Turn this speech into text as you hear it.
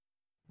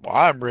Well,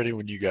 I'm ready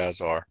when you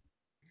guys are.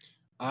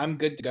 I'm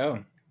good to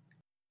go.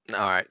 All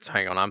right, so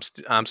hang on.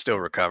 I'm still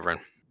recovering.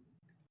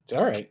 It's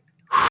all right.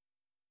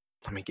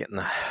 Let me get this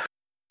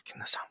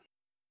on.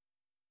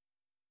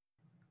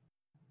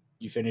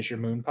 You finish your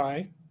moon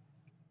pie?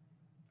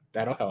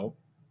 That'll help.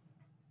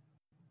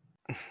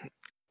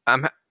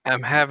 I'm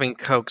having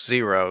Coke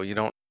Zero. You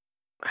don't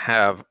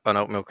have an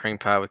oatmeal cream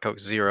pie with Coke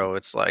Zero.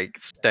 It's like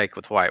steak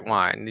with white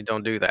wine. You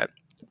don't do that.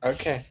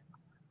 Okay.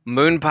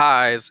 Moon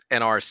pies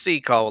and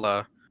RC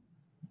Cola.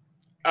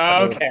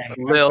 Okay.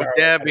 Lil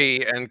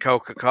Debbie and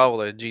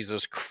Coca-Cola.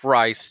 Jesus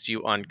Christ,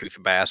 you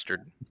uncouth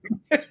bastard.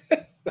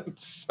 I'm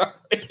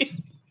sorry.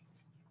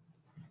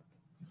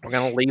 We're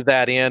gonna leave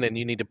that in, and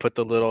you need to put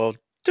the little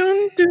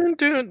dun dun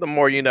dun. The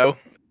more you know.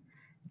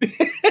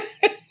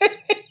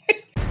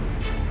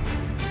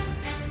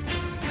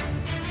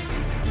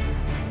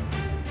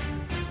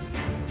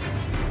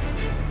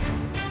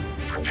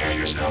 Prepare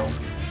yourself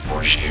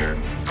for sheer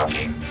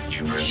fucking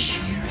hubris.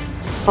 Sheer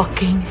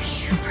fucking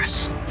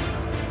hubris.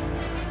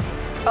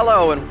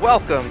 Hello and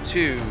welcome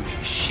to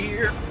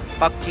Sheer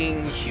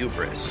Fucking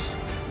Hubris,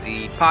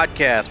 the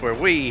podcast where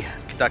we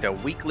conduct a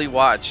weekly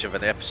watch of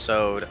an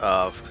episode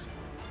of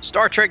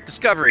Star Trek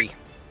Discovery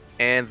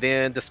and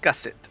then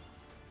discuss it.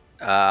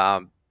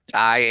 I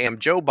am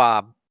Joe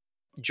Bob.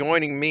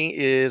 Joining me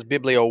is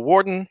Biblio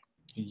Warden.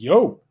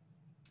 Yo.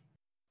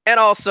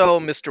 And also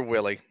Mr.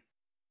 Willie.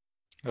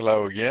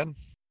 Hello again.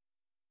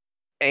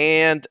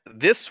 And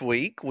this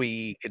week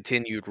we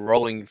continued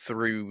rolling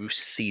through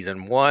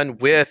season 1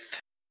 with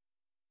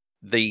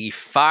the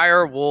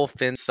Fire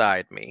Wolf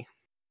Inside Me.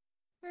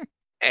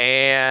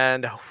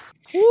 And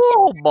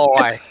oh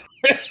boy.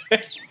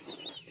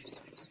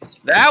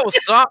 That was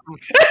something.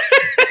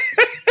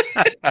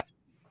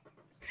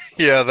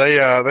 Yeah,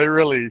 they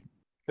really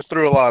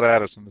threw a lot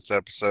at us in this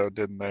episode,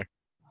 didn't they?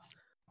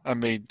 I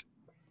mean,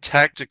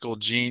 tactical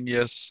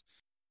genius,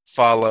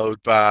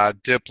 followed by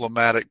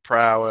diplomatic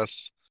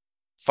prowess,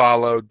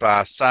 followed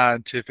by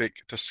scientific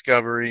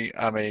discovery.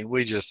 I mean,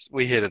 we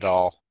hit it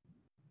all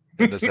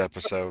in this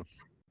episode.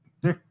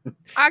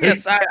 I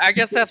guess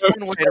that's one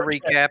way to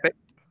recap it.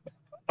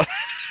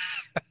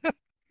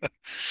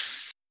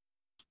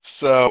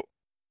 So,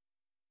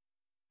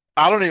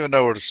 I don't even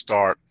know where to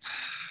start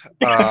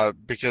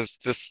because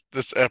this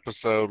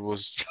episode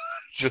was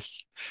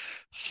just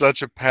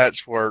such a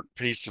patchwork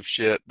piece of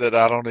shit that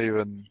I don't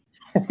even.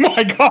 Oh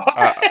my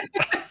god!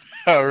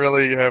 I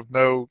really have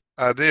no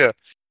idea.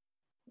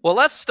 Well,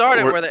 let's start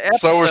it where the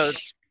episode.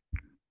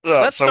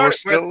 So we're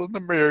still in the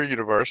mirror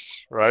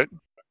universe, right?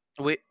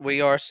 We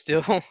are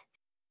still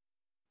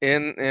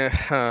in.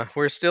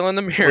 We're still in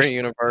the mirror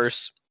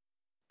universe,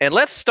 and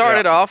let's start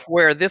it off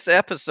where this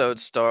episode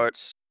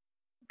starts.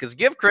 Because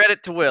give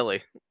credit to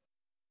Willie,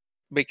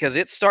 because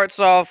it starts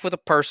off with a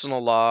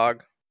personal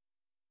log,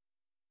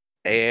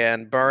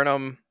 and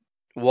Burnham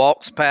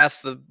walks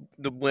past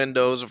the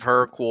windows of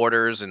her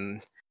quarters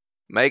and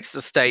makes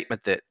a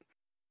statement that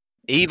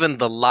even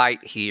the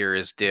light here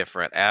is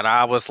different. And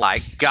I was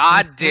like,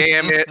 God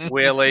damn it,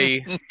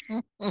 Willie.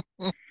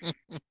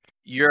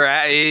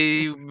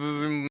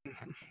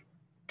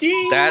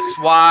 That's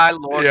why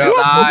Lorca's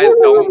eyes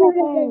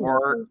don't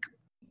work.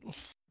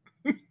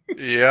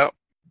 Yep.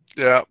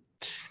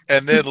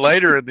 And then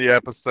later in the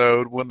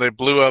episode, when they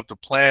blew up the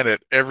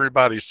planet,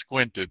 everybody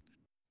squinted.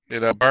 You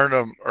know,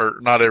 Burnham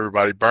had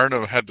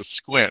to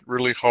squint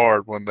really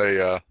hard when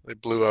they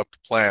blew up the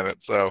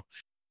planet. So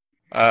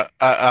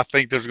I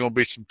think there's going to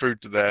be some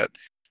truth to that.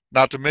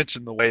 Not to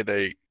mention the way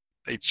they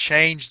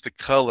changed the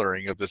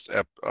coloring of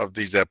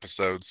these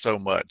episodes so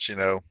much. You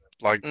know,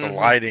 like the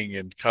lighting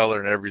and color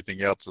and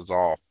everything else is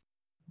off.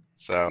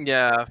 So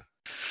yeah.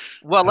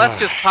 Well, let's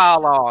just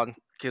pile on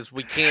because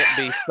we can't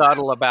be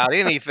subtle about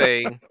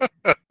anything.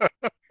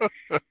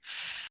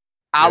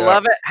 I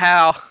love it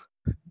how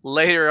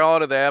later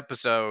on in the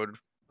episode,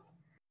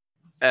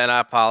 and I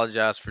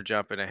apologize for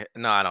jumping ahead.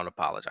 No, I don't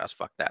apologize.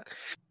 Fuck that.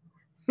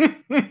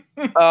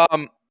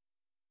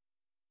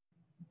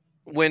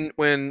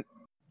 When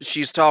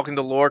she's talking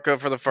to Lorca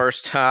for the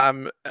first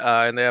time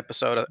in the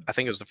episode, I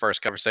think it was the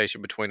first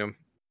conversation between them,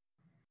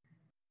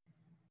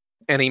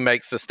 and he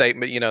makes the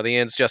statement, you know, the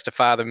ends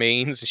justify the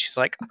means, and she's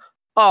like,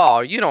 "Oh,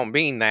 you don't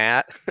mean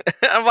that."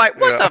 I'm like,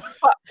 "What the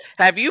fuck?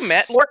 Have you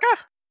met Lorca?"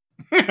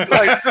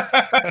 Like,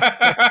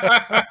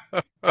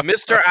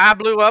 Mr. I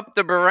blew up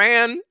the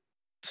Baran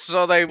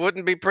so they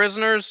wouldn't be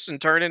prisoners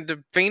and turn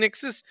into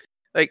phoenixes.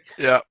 Like,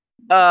 yeah.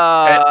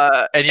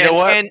 And you know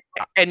what?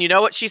 And you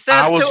know what she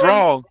says? I was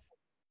wrong.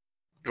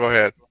 Go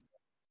ahead.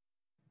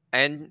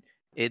 And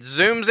it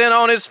zooms in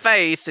on his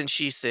face, and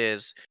she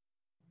says,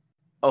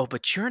 "Oh,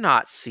 but you're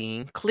not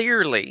seeing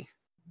clearly."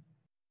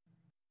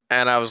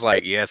 And I was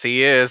like, "Yes,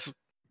 he is.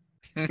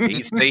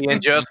 He's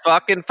seeing just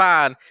fucking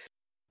fine.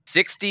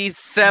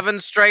 67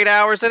 straight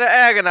hours in an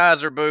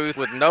agonizer booth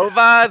with no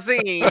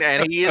Visine,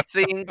 and he is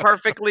seeing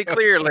perfectly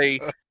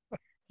clearly.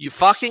 You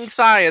fucking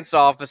science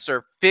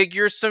officer,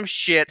 figure some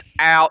shit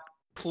out,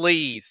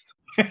 please."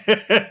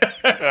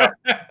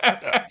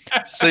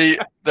 See,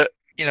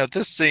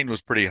 this scene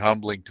was pretty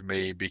humbling to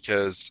me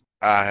because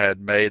I had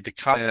made the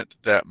comment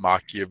that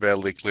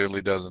Machiavelli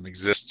clearly doesn't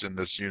exist in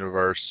this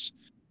universe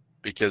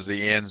because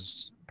the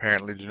ends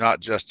apparently do not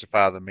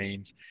justify the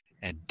means.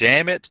 And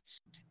damn it,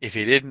 if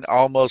he didn't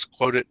almost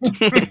quote it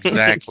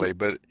exactly,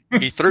 but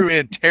he threw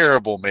in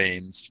terrible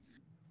means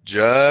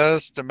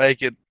just to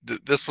make it.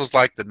 This was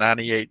like the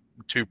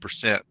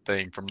 98.2%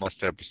 thing from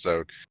last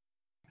episode.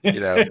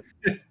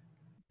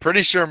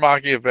 Pretty sure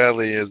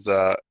Machiavelli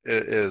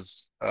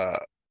is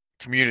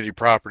community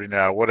property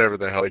now, whatever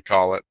the hell they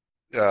call it.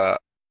 I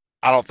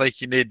don't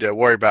think you need to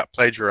worry about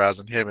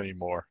plagiarizing him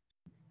anymore.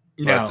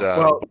 No,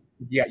 well,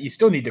 yeah, you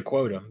still need to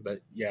quote him,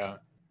 but yeah.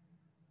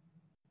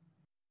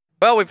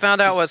 Well, we found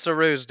out what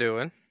Saru's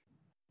doing,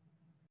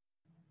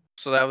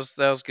 so that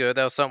was good.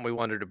 That was something we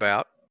wondered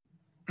about.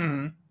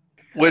 Mm-hmm.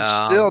 Which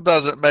still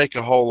doesn't make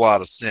a whole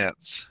lot of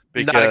sense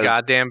because not a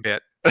goddamn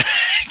bit.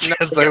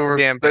 Because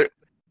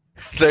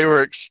they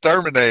were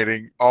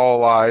exterminating all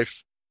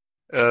life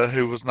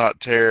who was not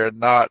Terran,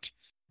 not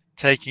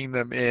taking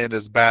them in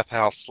as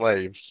bathhouse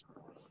slaves.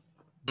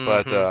 Mm-hmm.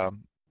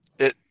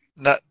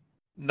 But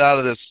none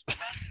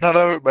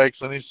of it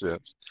makes any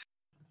sense.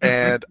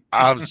 And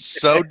I'm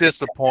so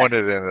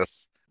disappointed in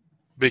us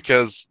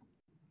because,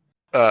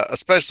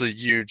 especially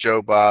you,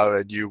 Joe Bob,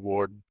 and you,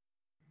 Warden,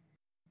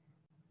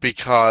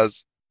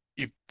 because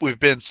we've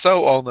been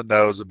so on the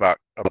nose about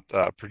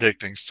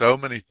predicting so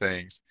many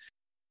things.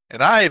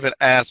 And I even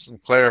asked some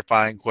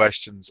clarifying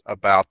questions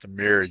about the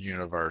mirror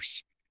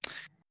universe.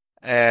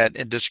 And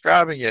in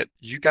describing it,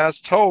 you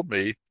guys told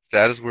me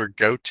that is where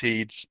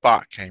goateed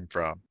Spock came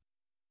from.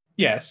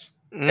 Yes.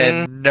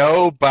 And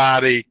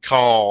nobody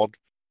called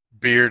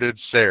bearded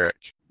Sarek.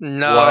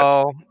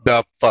 No. What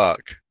the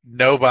fuck?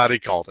 Nobody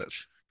called it.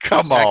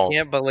 Come on. I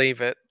can't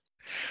believe it.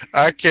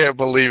 I can't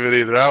believe it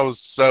either. I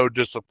was so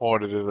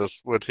disappointed in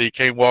this when he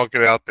came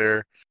walking out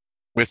there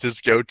with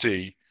his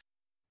goatee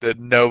that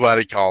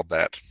nobody called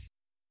that.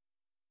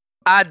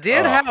 I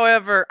did,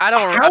 however, I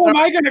don't. How am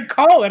I going to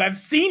call it? I've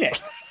seen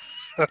it.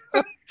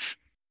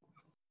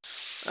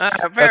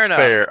 That's enough.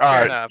 Fair.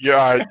 All right,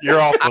 you're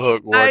off the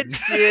hook, Warden.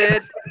 I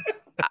did.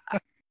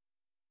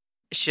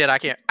 Shit, I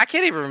can't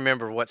even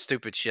remember what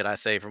stupid shit I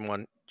say from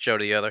one show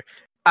to the other.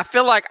 I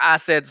feel like I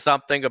said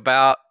something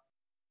about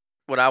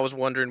when I was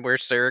wondering where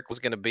Sarek was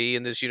going to be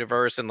in this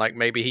universe, and like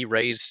maybe he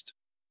raised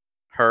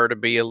her to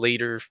be a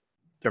leader,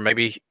 or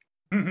maybe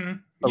a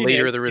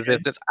leader of the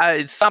Resistance.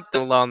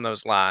 Something along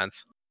those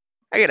lines.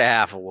 I get a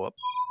half a whoop.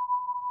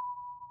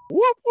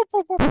 Whoop, whoop,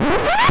 whoop, whoop.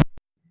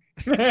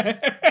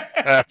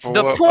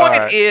 The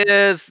point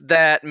is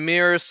that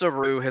Mirror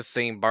Saru has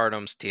seen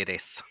Burnham's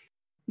titties.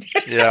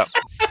 Yeah.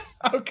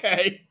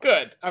 Okay,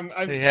 good.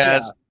 He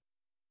has.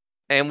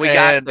 And we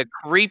got the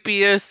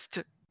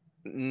creepiest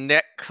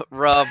neck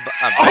rub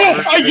I've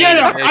ever seen.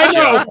 Yeah, I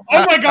know.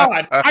 Oh my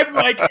god. I'm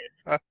like.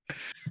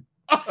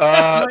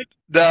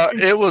 No,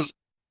 it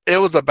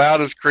was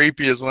about as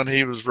creepy as when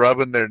he was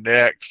rubbing their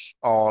necks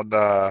on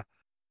the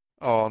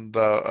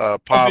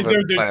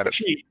Pavin planet.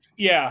 Cheeks.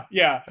 Yeah.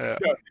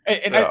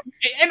 And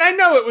I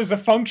know it was a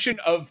function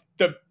of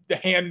the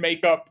hand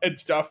makeup and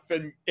stuff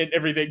and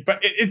everything, but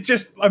it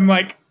just, I'm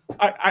like,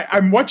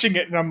 I'm watching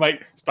it and I'm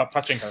like, stop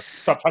touching her,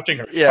 stop touching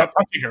her, stop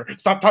touching her,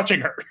 stop touching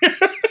her.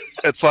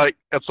 It's like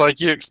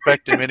you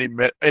expect him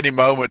any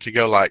moment to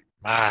go like,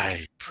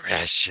 my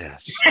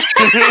precious.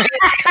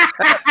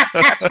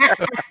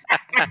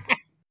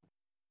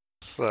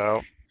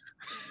 So,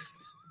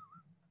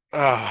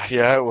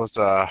 yeah, it was.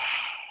 Oh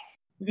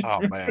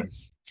man.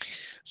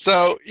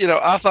 So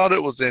I thought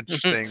it was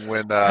interesting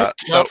when when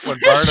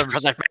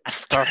Burnham's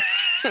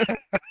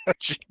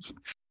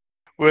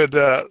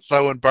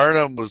when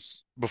Burnham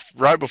was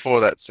right before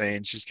that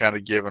scene, she's kind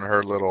of giving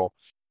her little,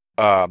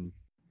 her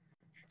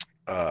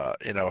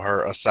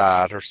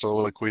aside, her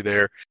soliloquy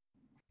there.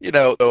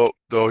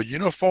 The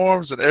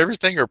uniforms and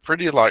everything are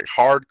pretty like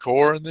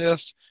hardcore in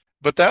this,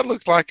 but that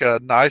looked like a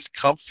nice,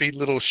 comfy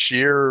little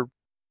sheer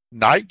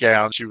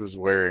nightgown she was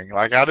wearing.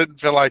 Like I didn't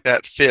feel like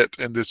that fit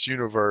in this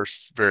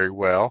universe very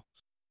well.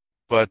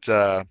 But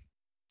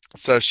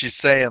so she's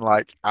saying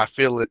like, I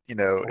feel it.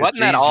 Wasn't it's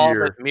that easier. all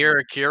that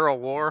Mira Kira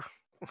wore?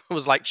 It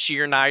was like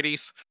sheer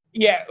 90s.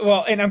 Yeah,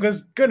 well, and I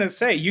was gonna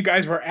say, you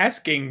guys were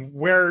asking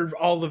where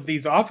all of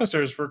these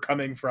officers were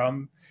coming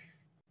from.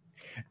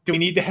 Do we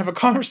need to have a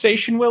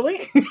conversation,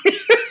 Willie?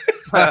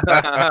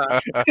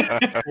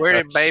 Where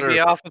did baby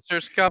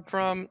officers come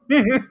from?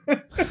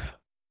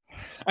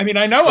 I mean,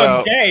 I know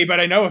I'm gay,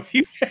 but I know a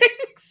few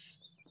things.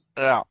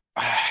 Yeah.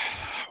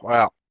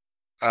 Well.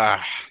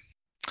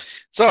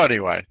 So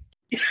anyway,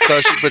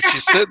 but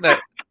she's sitting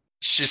there.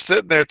 She's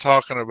sitting there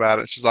talking about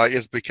it. She's like,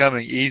 it's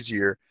becoming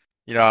easier.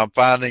 I'm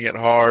finding it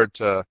hard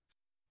to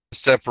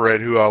separate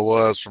who I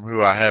was from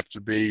who I have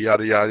to be,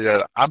 yada, yada,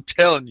 yada. I'm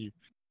telling you,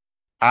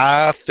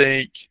 I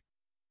think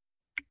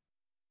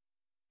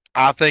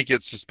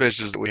it's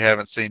suspicious that we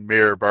haven't seen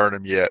Mira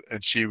Burnham yet,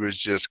 and she was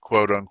just,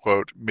 quote,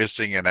 unquote,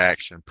 missing in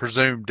action,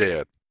 presumed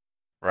dead,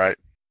 right?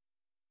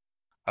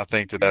 I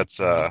think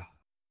that's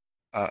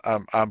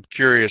I'm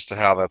curious to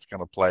how that's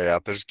going to play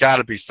out. There's got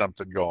to be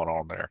something going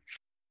on there.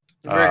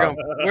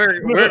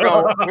 We're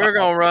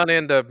gonna run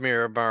into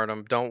Mira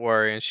Burnham. Don't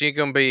worry, and she's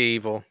gonna be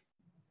evil.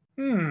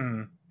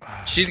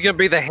 She's gonna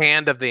be the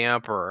hand of the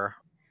Emperor,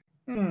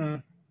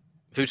 who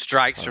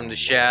strikes from the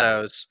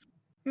shadows.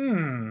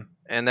 And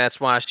that's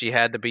why she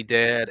had to be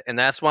dead, and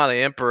that's why the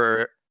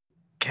Emperor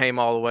came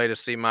all the way to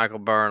see Michael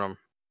Burnham.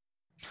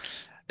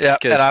 Yeah,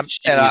 and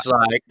she's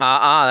like,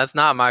 that's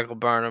not Michael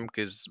Burnham,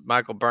 because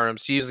Michael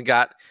Burnham's she's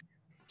got.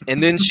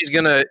 And then she's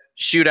going to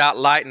shoot out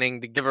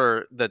lightning to give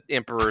her the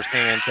Emperor's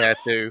hand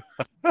tattoo.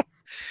 So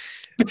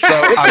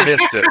I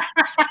missed it.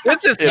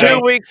 This is 2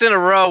 weeks in a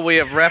row we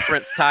have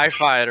referenced TIE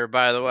Fighter,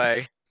 by the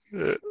way.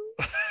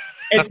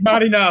 It's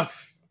not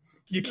enough.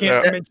 You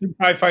can't mention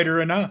TIE Fighter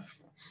enough.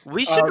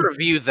 We should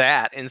review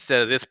that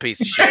instead of this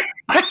piece of shit.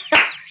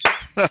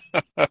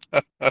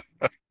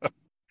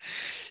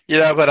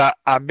 But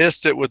I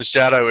missed it with the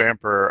Shadow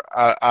Emperor.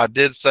 I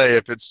did say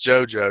if it's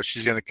JoJo,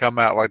 she's going to come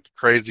out like the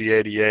crazy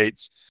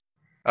 88s.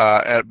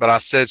 But I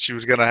said she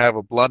was going to have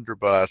a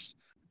blunderbuss.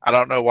 I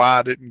don't know why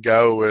I didn't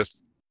go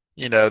with,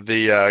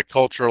 the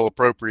cultural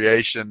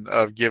appropriation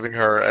of giving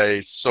her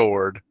a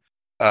sword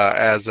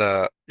as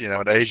an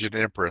Asian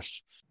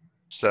empress.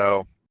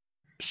 So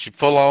she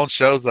full on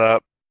shows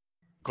up.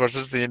 Of course,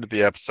 this is the end of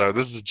the episode.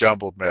 This is a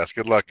jumbled mess.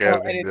 Good luck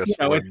editing this.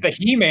 It's the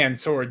He-Man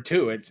sword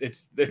too.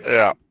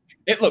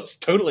 It looks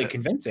totally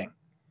convincing.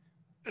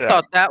 I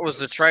thought that was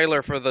the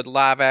trailer for the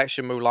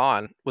live-action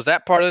Mulan. Was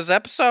that part of this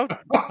episode?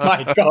 Oh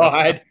my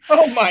god!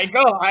 Oh my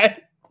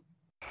god!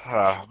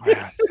 Oh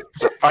man!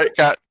 So, all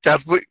right,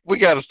 guys, we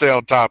got to stay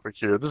on topic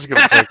here. This is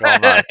going to take all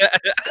night.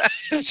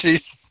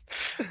 Jesus.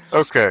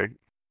 Okay.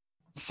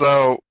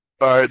 So,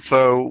 all right.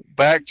 So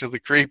back to the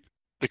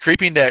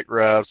creepy neck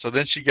rub. So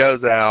then she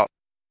goes out,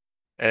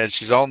 and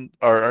she's on,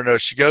 or no,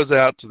 she goes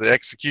out to the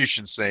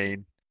execution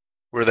scene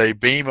where they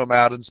beam him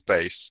out in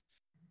space.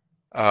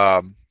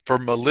 For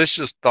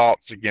malicious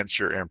thoughts against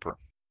your emperor,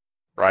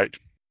 right?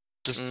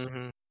 Just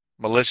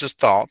malicious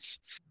thoughts.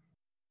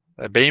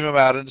 They beam him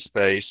out into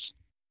space,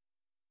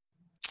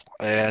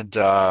 and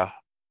then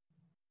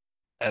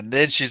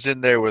she's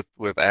in there with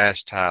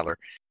Ash Tyler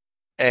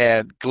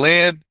and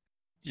Glenn.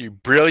 You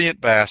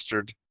brilliant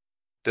bastard!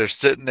 They're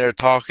sitting there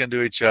talking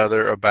to each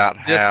other about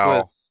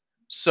how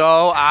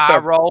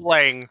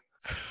rolling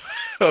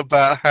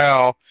about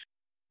how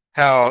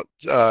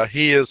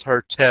he is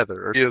her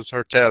tether, or he is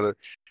her tether.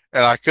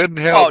 And I couldn't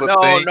help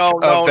but think no.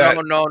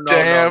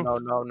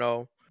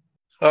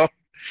 Oh, well,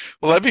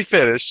 let me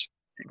finish.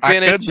 I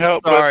couldn't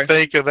help but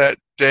think of that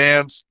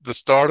the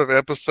start of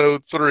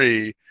episode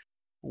 3,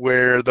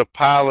 where the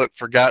pilot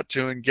forgot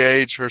to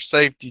engage her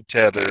safety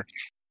tether,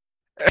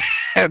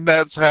 and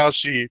that's how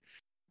she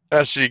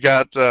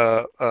got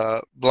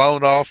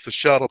blown off the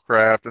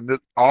shuttlecraft. And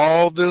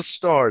all this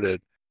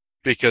started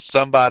because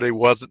somebody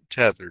wasn't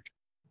tethered.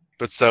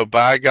 But so,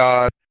 by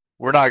God,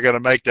 we're not going to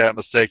make that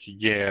mistake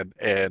again,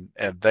 and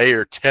they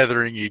are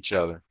tethering each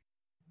other.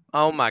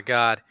 Oh my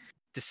God,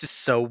 this is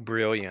so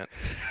brilliant.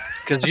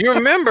 Because you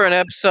remember in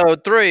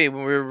episode 3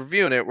 when we were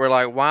reviewing it, we're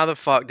like, why the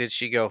fuck did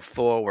she go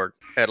forward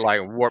at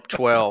like warp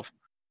 12?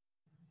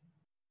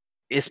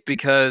 It's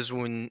because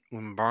when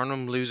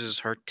Burnham loses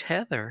her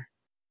tether,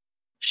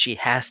 she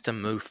has to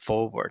move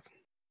forward.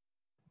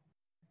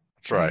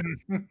 That's right.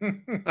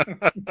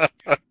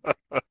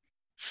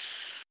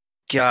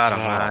 God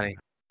almighty.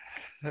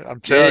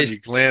 I'm telling you,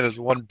 Glenn is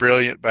one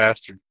brilliant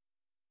bastard.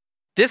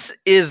 This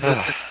is the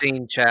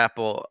Sistine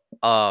Chapel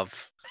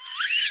of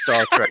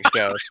Star Trek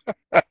shows.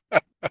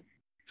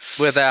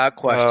 Without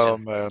question. Oh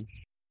man.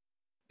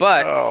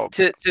 But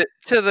to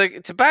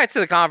back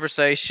to the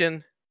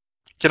conversation.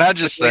 Can I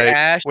just say,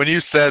 Ash, when you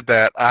said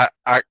that,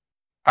 I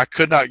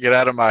could not get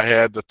out of my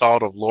head the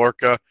thought of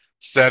Lorca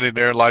sitting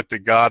there like the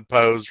God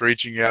pose,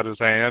 reaching out his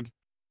hand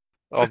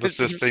on the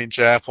Sistine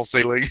Chapel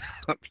ceiling.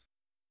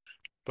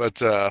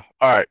 But all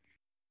right.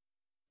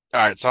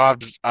 So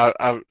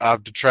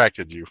I've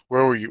detracted you.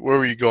 Where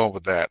were you going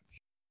with that?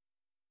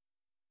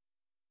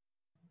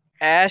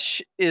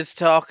 Ash is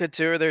talking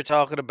to her. They're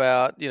talking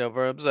about,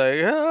 Burnham's like,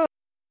 oh,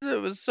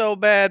 it was so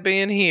bad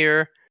being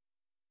here.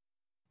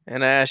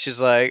 And Ash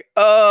is like,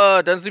 oh,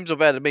 it doesn't seem so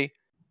bad to me.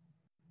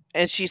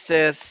 And she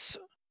says,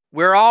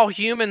 we're all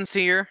humans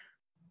here.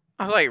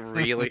 I was like,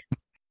 really?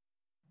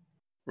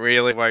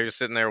 Really? While you're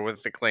sitting there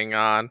with the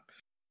Klingon?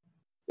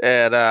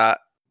 And,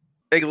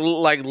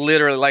 like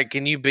literally,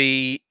 can you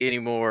be any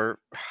more?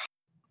 Oh,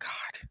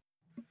 God.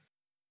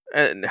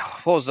 And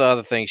what was the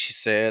other thing she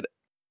said?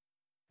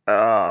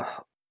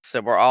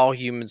 Said we're all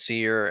humans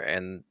here,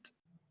 and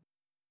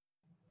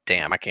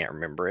damn, I can't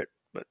remember it.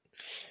 But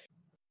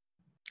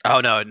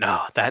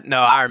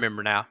I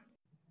remember now.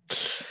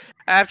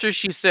 After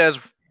she says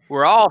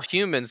we're all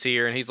humans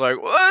here, and he's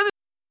like, "What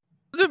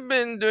have you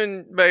been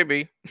doing,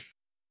 baby?"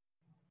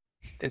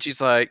 And she's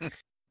like,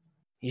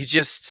 You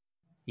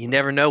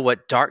never know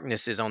what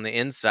darkness is on the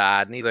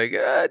inside. And he's like,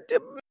 I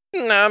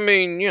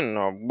mean,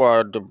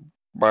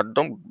 but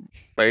don't,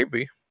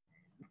 baby.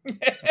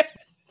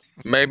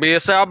 Maybe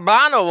it's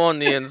albino on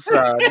the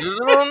inside. You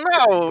don't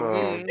know.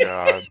 Oh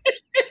God.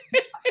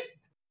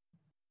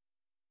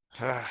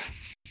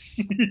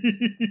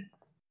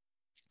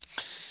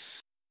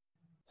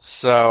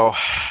 So,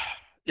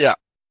 yeah.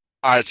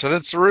 All right. So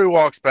then Saru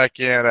walks back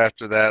in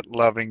after that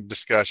loving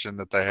discussion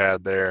that they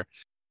had there,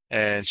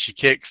 and she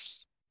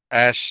kicks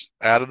Ash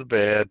out of the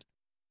bed,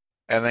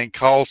 and then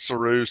calls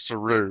Saru.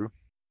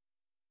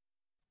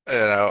 You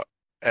know,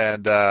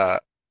 and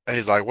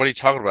he's like, "What are you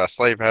talking about?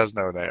 Slave has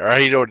no name." Or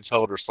he already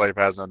told her Slave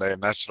has no name.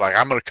 And that's just like,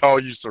 "I'm going to call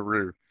you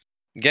Saru."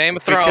 Game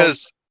of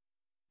Thrones.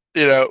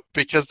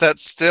 Because that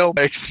still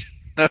makes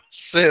no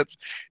sense.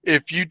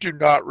 If you do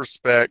not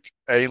respect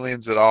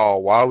aliens at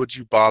all, why would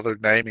you bother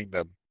naming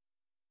them?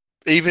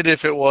 Even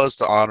if it was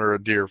to honor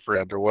a dear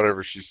friend or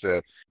whatever she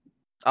said.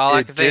 All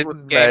I It can think was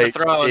didn't Game of make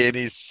Thrones.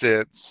 any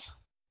sense.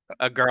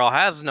 A girl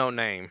has no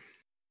name.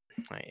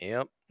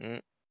 Yep.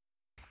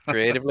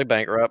 Creatively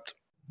bankrupt.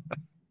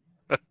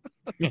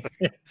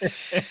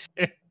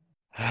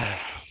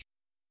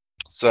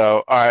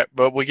 So, all right,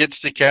 but we get to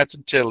see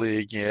Captain Tilly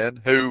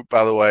again, who,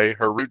 by the way,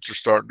 her roots are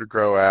starting to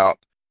grow out.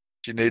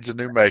 She needs a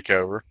new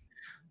makeover.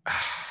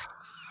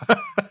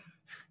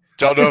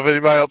 Don't know if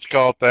anybody else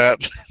caught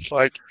that.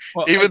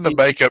 Even the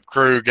makeup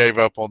crew gave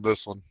up on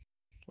this one.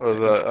 Or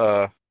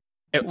the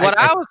what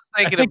I was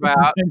thinking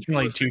about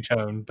intentionally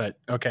two-tone, but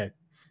okay.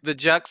 The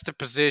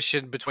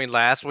juxtaposition between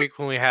last week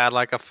when we had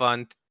like a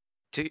fun,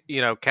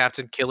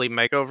 Captain Killy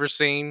makeover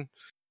scene,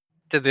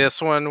 to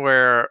this one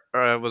where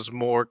it was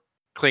more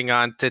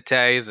Klingon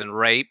titties and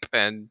rape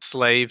and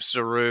slave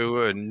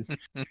Saru and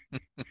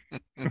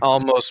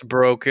almost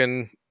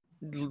broken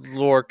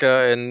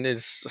Lorca, and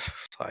it's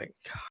like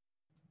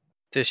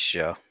this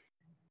show.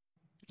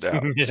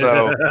 Yeah.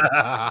 So,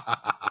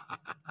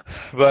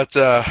 but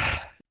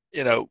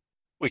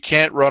we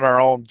can't run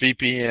our own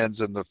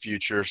VPNs in the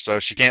future, so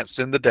she can't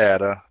send the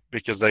data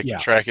because they can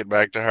track it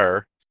back to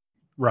her.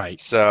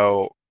 Right.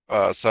 So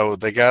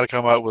they got to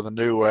come up with a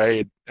new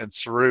way. And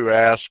Saru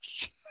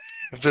asks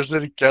if there's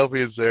any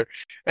Kelpians there,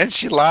 and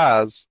she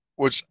lies,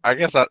 which I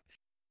guess I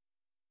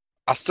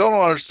still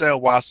don't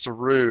understand why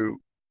Saru,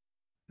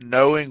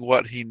 knowing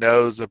what he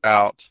knows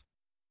about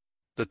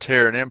the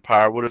Terran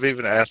Empire, would have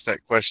even asked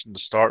that question to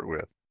start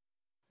with.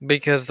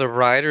 Because the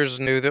writers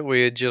knew that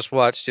we had just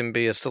watched him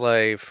be a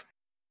slave.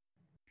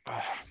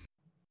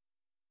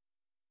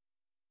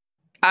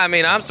 I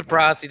mean, I'm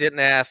surprised he didn't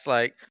ask,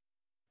 like,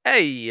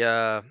 hey,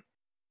 you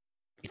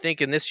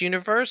think in this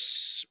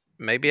universe,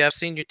 maybe I've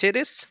seen your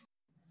titties?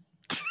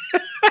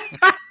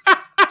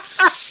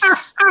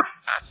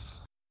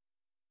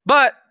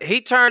 But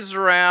he turns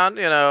around,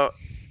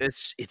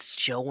 it's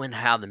showing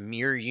how the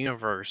mirror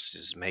universe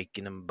is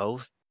making them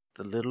both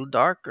a little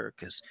darker,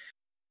 because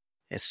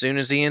as soon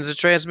as he ends the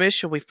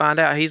transmission, we find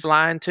out he's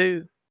lying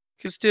too.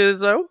 Because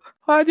Tilly's like,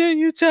 why didn't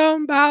you tell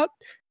him about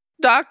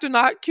Dr.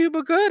 Not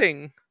Cuba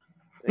Gooding?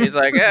 He's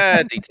like,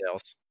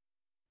 details.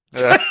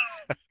 Yeah.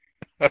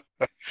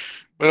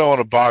 We don't want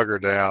to bog her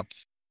down.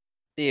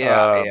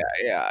 Yeah.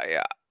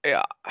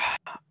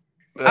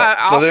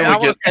 So then I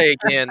want to say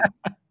again,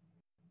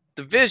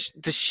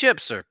 the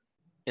ships are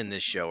in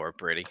this show are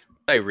pretty.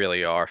 They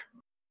really are.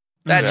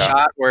 That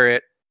shot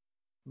where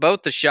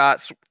both the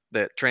shots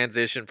that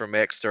transition from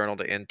external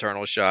to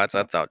internal shots,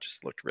 I thought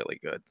just looked really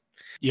good.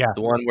 Yeah.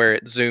 The one where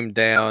it zoomed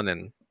down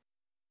and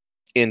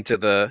into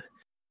the.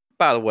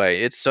 By the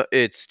way, it's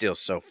still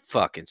so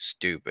fucking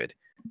stupid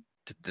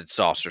that the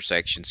saucer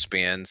section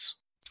spins.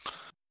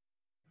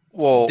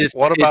 Well,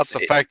 what about the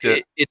fact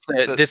that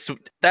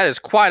that is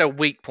quite a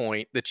weak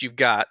point that you've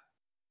got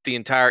the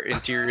entire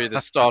interior of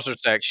the saucer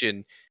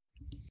section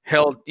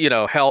held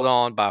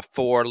on by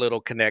 4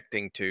 little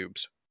connecting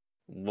tubes.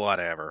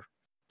 Whatever.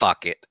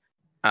 Fuck it.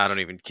 I don't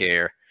even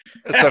care.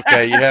 It's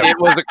okay. It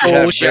was a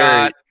cool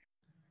shot.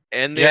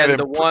 And then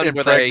the one with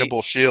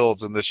impregnable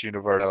shields in this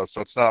universe, though, so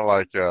it's not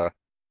like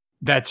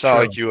that's not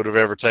like you would have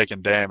ever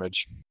taken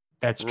damage.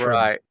 That's true.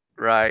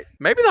 Right.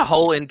 Maybe the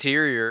whole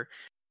interior.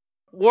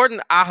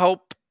 Warden, I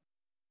hope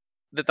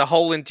that the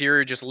whole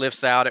interior just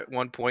lifts out at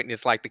one point and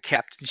it's like the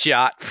captain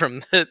shot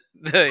from the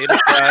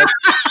Enterprise.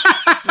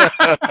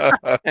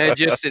 And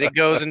it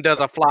goes and does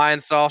a flying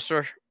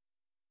saucer.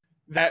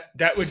 That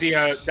would be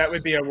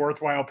a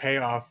worthwhile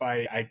payoff.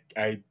 I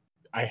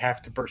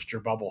have to burst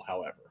your bubble,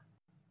 however.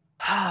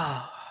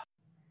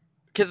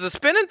 Because the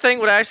spinning thing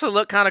would actually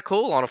look kind of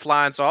cool on a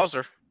flying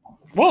saucer.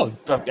 Well,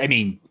 I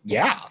mean,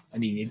 yeah. I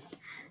mean,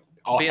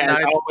 all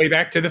the way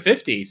back to the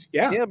 50s.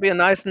 Yeah. Yeah, it'd be a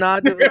nice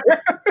nod to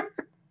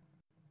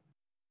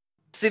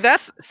See,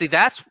 that's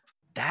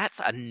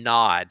a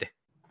nod.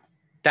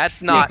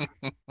 That's not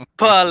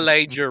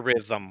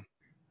plagiarism.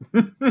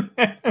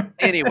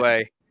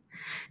 Anyway,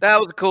 that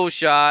was a cool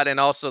shot, and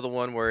also the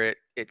one where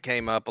it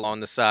came up along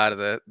the side of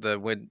the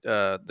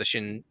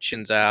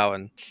Shinzao,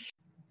 and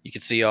you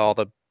could see all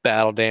the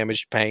battle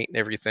damaged paint and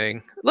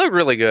everything. It looked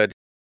really good.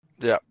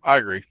 Yeah, I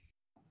agree.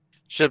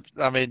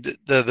 I mean,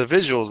 the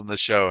visuals in the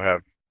show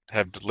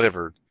have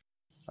delivered.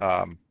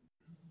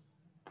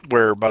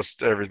 where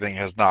most everything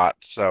has not.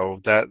 So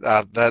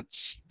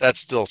that's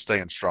still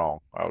staying strong,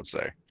 I would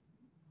say.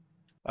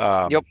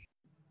 Yep.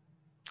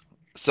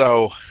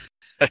 So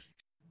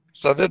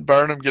then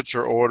Burnham gets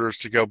her orders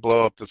to go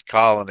blow up this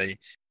colony,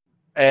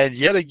 and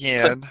yet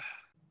again,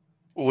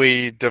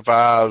 we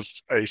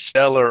devised a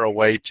stellar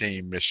away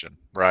team mission,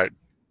 right?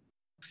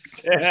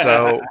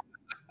 So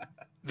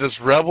this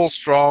rebel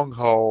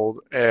stronghold,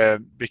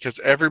 and because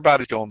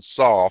everybody's going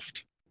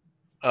soft,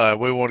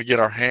 we want to get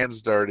our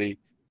hands dirty.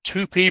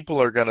 2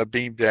 people are going to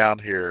beam down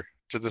here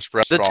to this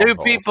rebel stronghold. The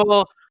 2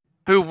 people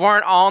who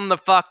weren't on the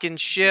fucking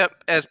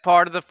ship as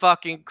part of the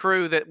fucking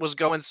crew that was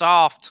going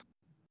soft.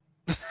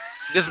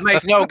 This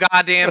makes no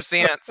goddamn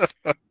sense.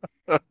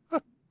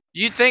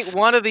 You'd think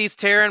one of these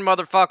Terran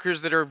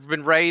motherfuckers that have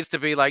been raised to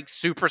be like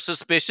super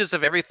suspicious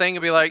of everything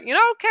and be like,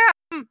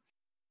 Captain,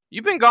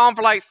 you've been gone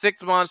for like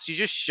 6 months. You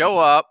just show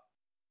up.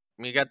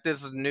 You got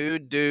this new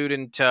dude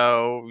in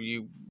tow.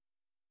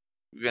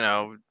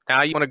 Now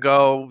you want to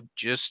go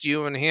just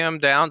you and him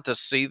down to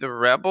see the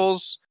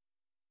rebels.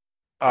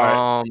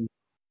 All right.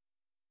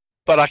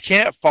 But I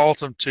can't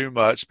fault him too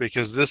much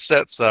because this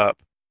sets up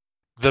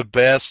the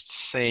best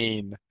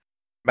scene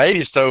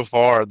maybe so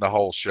far in the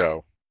whole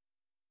show,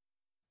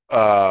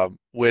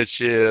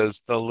 which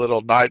is the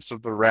little Knights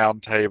of the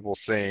Round Table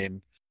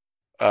scene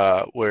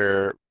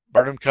where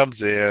Burnham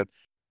comes in,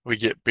 we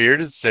get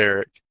bearded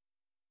Sarek,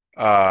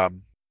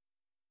 and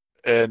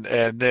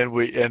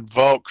then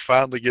Volk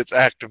finally gets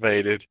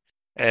activated,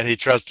 and he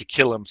tries to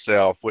kill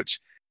himself, which,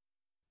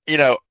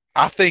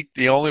 I think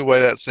the only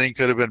way that scene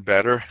could have been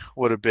better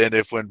would have been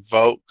if when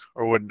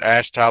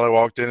Ash Tyler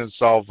walked in and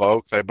saw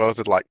Volk, they both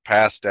had like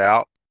passed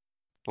out,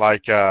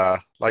 like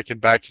in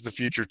Back to the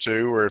Future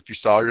 2, where if you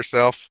saw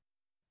yourself,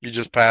 you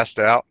just passed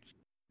out.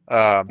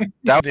 That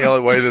was the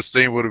only way this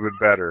scene would have been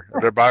better.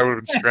 Everybody would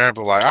have been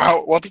scrambling like,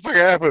 "Oh, what the fuck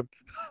happened?"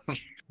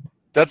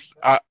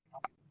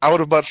 I would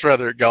have much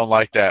rather it gone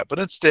like that, but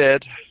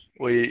instead that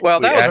was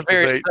a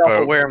very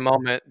self-aware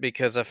moment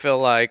because I feel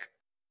like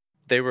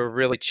they were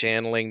really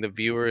channeling the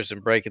viewers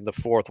and breaking the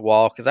fourth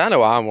wall, because I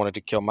know I wanted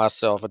to kill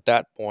myself at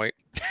that point.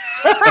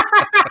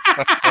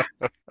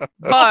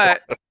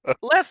 But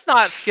let's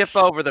not skip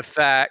over the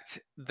fact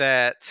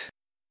that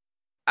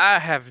I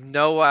have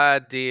no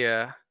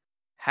idea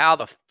how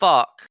the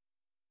fuck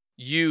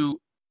you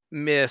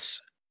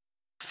miss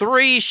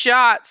 3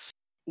 shots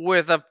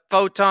with a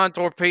photon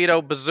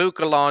torpedo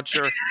bazooka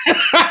launcher.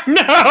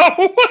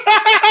 No!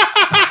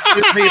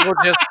 2 people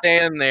just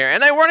standing there,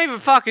 and they weren't even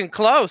fucking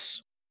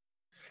close.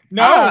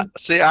 No.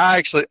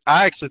 I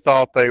actually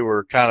thought they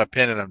were kind of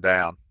pinning them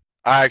down.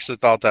 I actually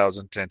thought that was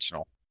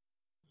intentional.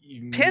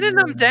 Pinning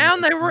them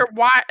down? They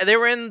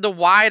were in the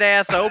wide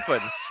ass open.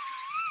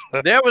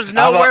 There was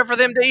nowhere for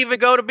them to even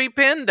go to be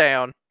pinned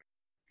down.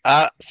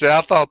 I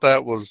thought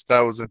that was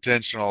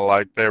intentional.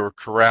 Like they were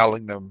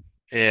corralling them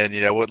in,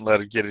 wouldn't let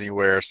them get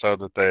anywhere so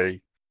that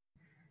they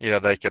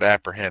could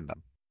apprehend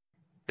them.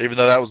 Even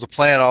though that was the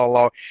plan all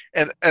along.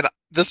 And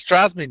this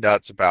drives me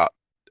nuts about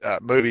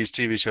movies,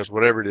 TV shows,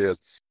 whatever it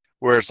is,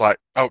 where it's like,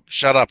 oh,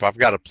 shut up, I've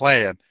got a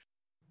plan.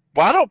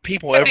 Why don't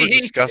people ever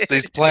discuss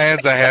these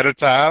plans ahead of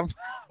time?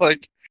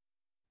 Like,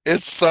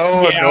 it's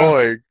so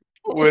annoying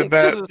when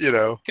that,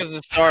 because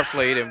it's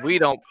Starfleet and we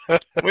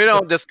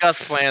don't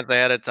discuss plans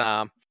ahead of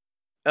time.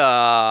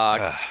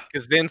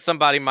 Because then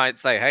somebody might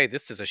say, "Hey,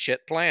 this is a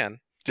shit plan."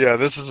 Yeah,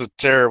 this is a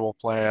terrible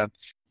plan.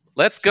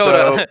 Let's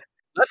go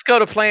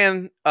to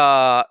plan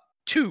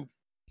 2.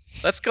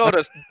 Let's go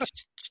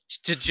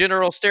to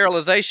general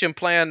sterilization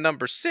plan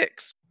number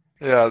 6.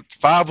 Yeah,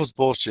 5 was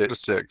bullshit.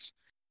 6.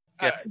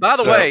 Yeah. By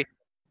the way,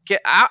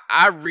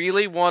 I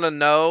really want to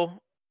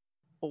know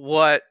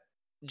what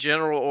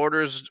General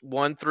Orders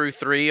 1 through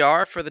 3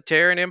 are for the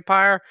Terran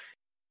Empire.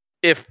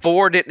 If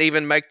 4 didn't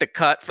even make the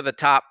cut for the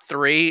top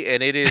 3,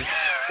 and it is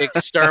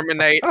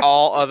exterminate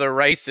all other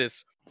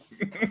races.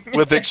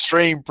 With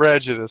extreme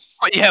prejudice.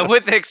 Yeah,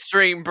 with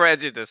extreme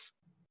prejudice.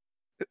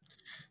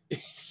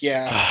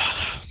 Yeah.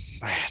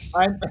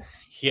 Man.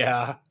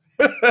 Yeah.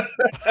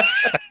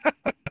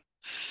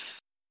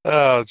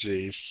 Oh,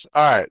 jeez.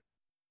 All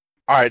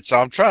right. So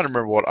I'm trying to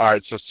remember what. All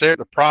right. So Sarek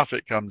the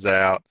Prophet comes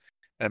out,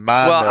 and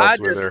Mind melds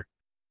with her.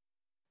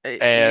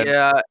 And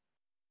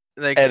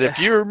and if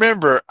you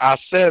remember, I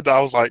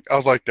was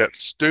like that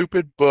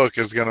stupid book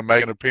is going to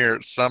make an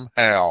appearance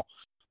somehow.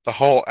 The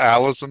whole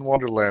Alice in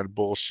Wonderland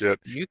bullshit.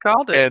 You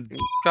called it. And you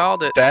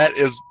called it. That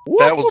was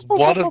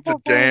one of the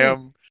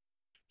damn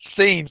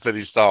scenes that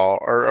he saw,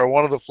 or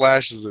one of the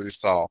flashes that he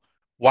saw.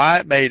 Why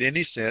it made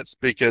any sense?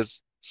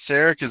 Because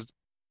Sarek is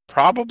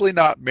probably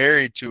not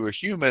married to a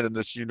human in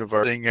this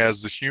universe, seeing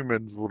as the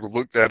humans would have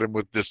looked at him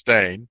with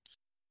disdain.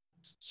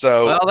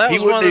 So he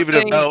wouldn't even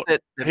have known.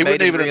 He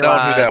wouldn't even have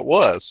known who that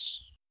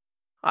was.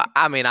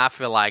 I mean, I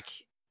feel like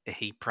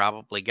he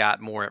probably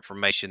got more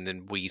information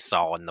than we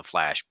saw in the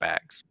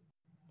flashbacks.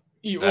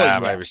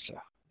 Maybe so.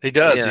 He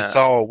does. Yeah. He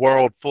saw a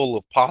world full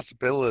of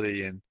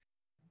possibility and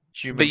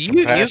human. But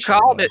you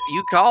called it.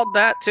 You called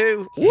that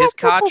too. His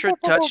Katra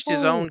touched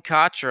his own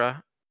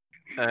Katra,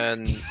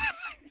 and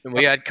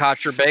we had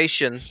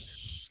Katrabation.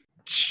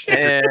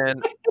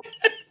 And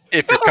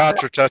if your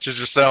Contra touches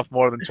yourself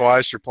more than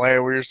twice, you're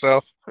playing with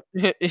yourself.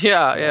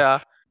 yeah.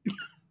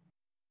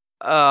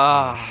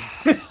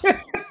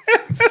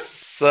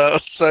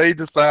 So he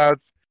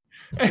decides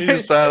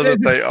that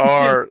they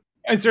are.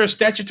 Is there a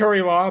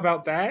statutory law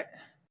about that?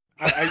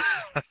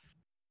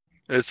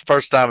 It's the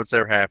first time it's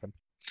ever happened.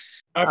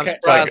 I'm Okay.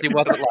 surprised he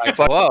wasn't like,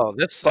 whoa,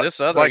 this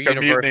other like a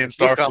universe mutiny in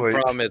you come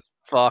Starfleet. from is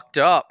fucked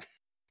up.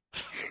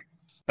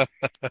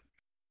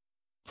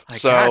 Like,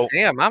 So God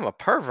damn, I'm a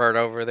pervert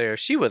over there.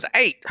 She was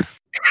 8.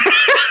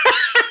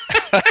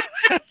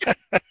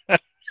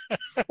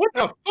 What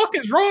the fuck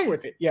is wrong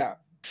with it? Yeah.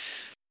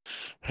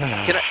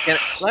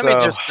 Let me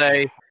just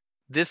say,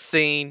 this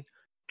scene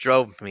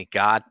drove me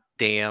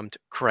goddamned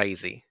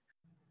crazy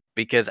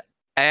because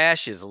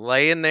Ash is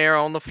laying there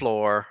on the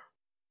floor.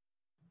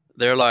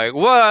 They're like,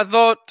 "Well,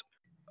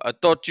 I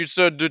thought you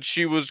said that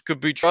she could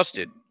be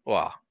trusted."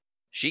 Well,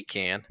 she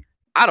can.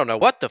 I don't know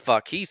what the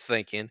fuck he's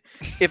thinking.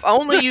 If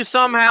only you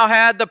somehow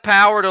had the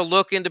power to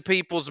look into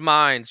people's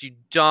minds, you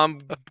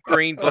dumb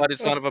green-blooded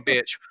son of a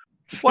bitch.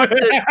 What?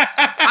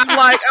 I'm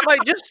like,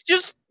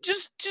 just.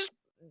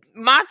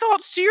 My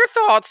thoughts to your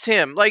thoughts.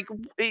 Him, like,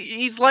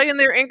 he's laying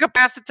there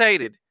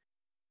incapacitated.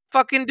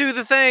 Fucking do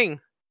the thing.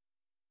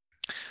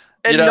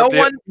 And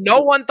no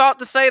one thought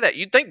to say that.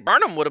 You'd think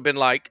Burnham would have been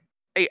like,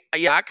 "Hey,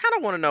 yeah, I kind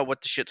of want to know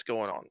what the shit's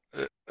going on."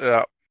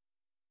 Yeah.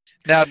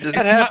 Now, did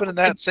that happen in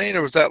that scene,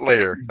 or was that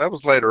later? That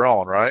was later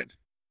on, right?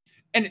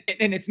 And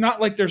it's not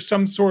like there's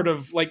some sort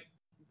of like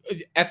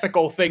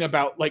ethical thing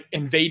about like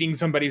invading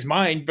somebody's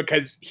mind,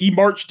 because he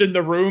marched in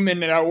the room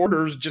and our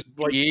orders just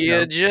like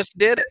just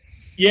did it.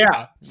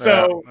 Yeah.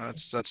 So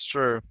that's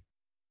true.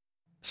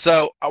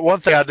 So one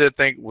thing I did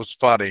think was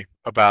funny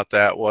about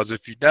that was,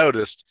 if you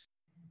noticed,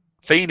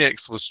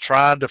 Phoenix was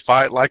trying to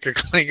fight like a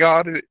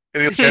Klingon,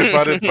 and he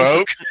headbutted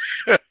Vogue.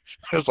 It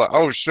was like,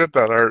 oh shit,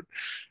 that hurt.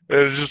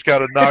 It just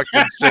kind of knocked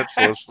him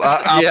senseless.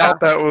 I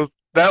thought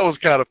that was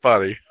kind of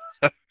funny.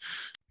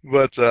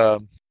 But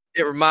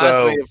it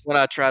reminds me of when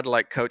I tried to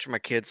like coach my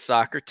kids'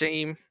 soccer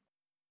team,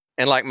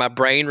 and like my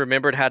brain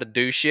remembered how to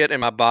do shit,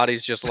 and my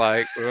body's just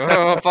like,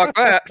 oh, fuck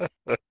that.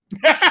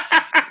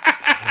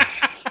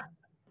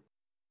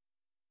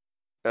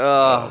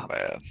 Oh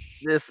man,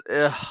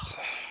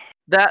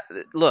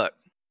 look.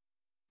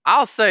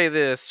 I'll say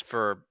this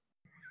for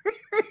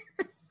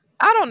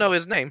I don't know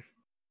his name.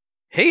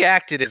 He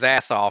acted his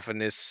ass off in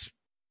this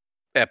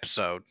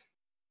episode.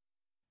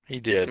 He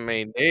did. I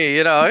mean,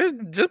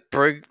 it's just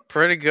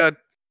pretty good.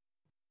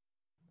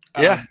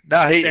 Yeah,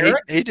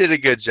 he did a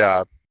good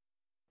job.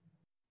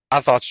 I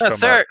thought you were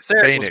talking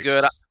about Phoenix.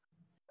 Was good.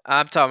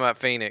 I'm talking about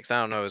Phoenix.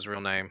 I don't know his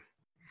real name.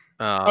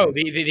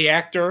 The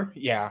actor,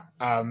 yeah,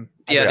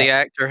 the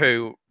actor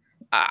who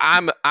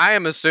I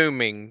am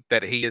assuming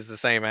that he is the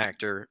same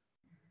actor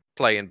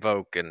playing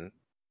Vogue and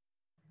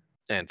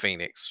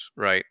Phoenix,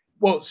 right?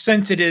 Well,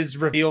 since it is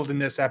revealed in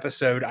this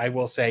episode, I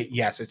will say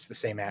yes, it's the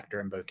same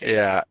actor in both cases.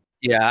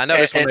 Yeah, I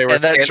noticed and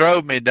that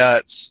drove me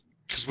nuts,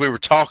 because we were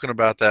talking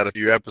about that a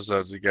few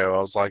episodes ago. I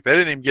was like, they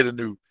didn't even get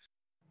I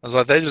was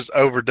like, they just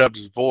overdubbed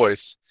his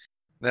voice.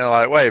 And they're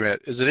like, wait a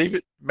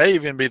minute, may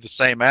even be the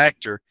same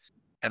actor.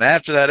 And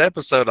after that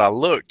episode, I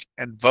looked,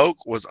 and Vogue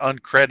was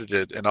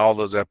uncredited in all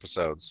those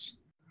episodes,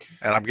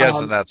 and I'm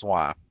guessing that's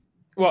why.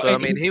 Well, so I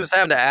mean, he was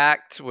having to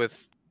act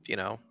with,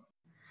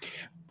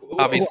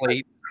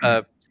 obviously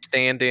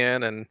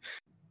stand-in, and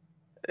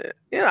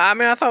I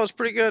mean, I thought it was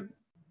pretty good.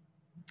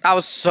 I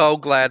was so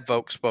glad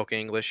Vogue spoke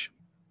English.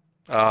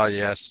 Oh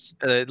yes,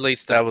 at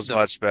least that was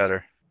much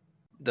better.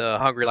 The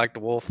Hungry Like the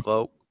Wolf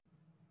Vogue.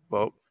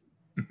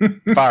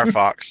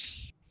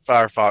 Firefox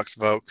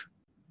Vogue.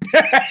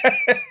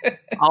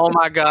 Oh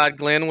my God,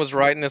 Glenn was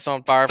writing this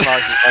on Firefox.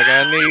 He's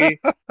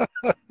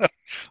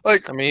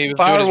like, I mean, he was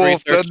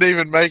Firewolf doesn't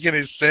even make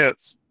any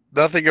sense.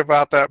 Nothing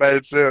about that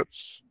made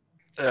sense.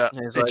 Yeah,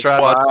 he's like,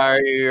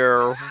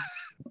 Firewolf.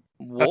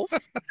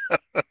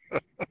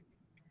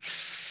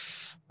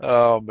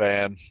 Oh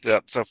man, yeah.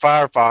 So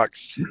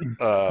Firefox.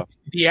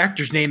 The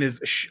actor's name is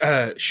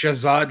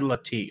Shazad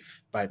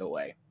Latif, by the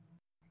way.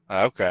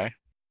 Okay.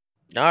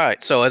 All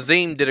right. So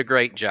Azim did a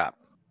great job.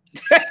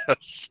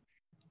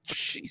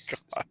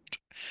 Jesus.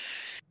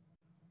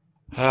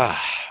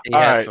 He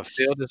has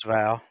fulfilled his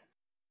vow.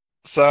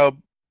 So,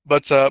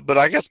 but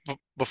I guess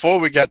before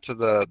we got to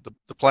the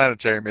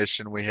planetary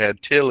mission, we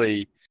had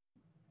Tilly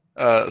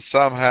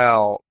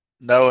somehow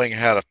knowing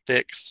how to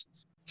fix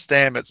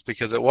Stamets,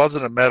 because it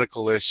wasn't a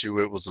medical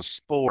issue, it was a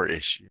spore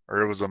issue, or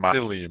it was a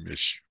mycelium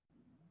issue.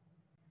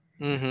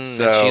 Mm-hmm.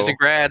 So she's a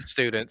grad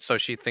student, so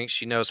she thinks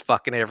she knows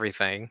fucking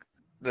everything.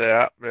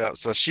 Yeah.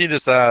 So she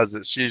decides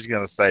that she's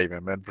going to save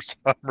him, and for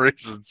some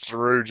reason,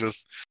 Saru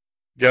just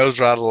goes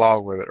right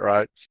along with it,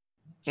 right?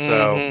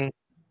 So,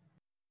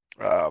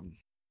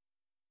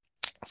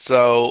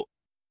 so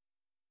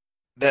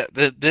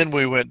then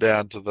we went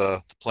down to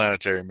the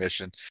planetary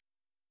mission.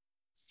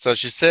 So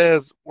she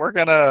says,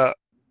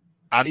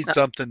 I need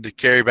something to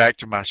carry back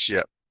to my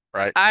ship,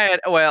 right?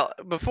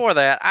 Before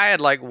that, I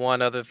had like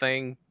one other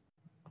thing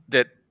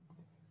that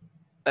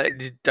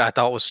I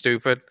thought was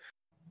stupid.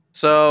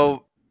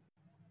 So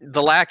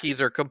the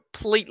lackeys are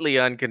completely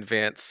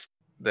unconvinced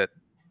that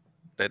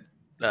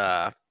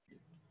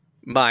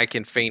Mike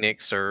and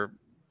Phoenix are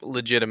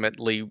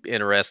legitimately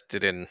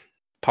interested in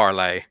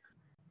Parlay.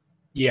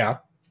 Yeah.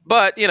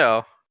 But,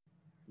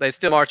 they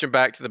still marching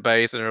back to the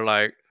base and they're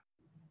like,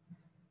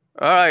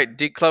 all right,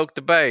 decloak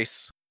the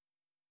base.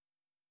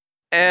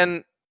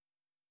 And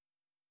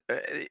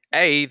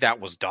A, that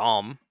was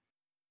dumb.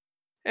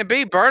 And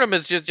B, Burnham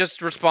is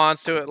just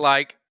responds to it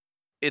like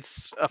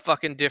it's a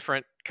fucking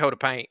different coat of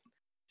paint.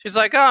 She's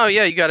like, oh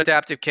yeah, you got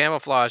adaptive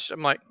camouflage.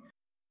 I'm like,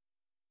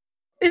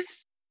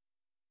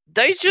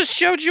 they just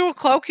showed you a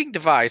cloaking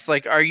device.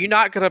 Like, are you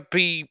not gonna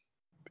be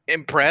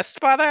impressed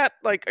by that?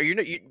 Like, are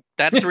you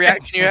that's the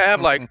reaction you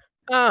have? Like,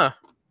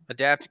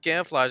 adaptive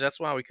camouflage. That's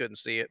why we couldn't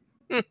see it.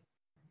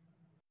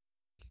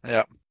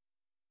 Yeah.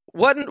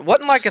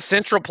 Wasn't like a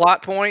central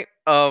plot point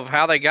of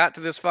how they got to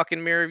this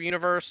fucking mirror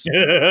universe?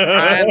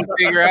 Trying to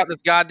figure out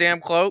this goddamn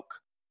cloak.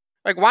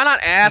 Like, why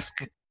not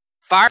ask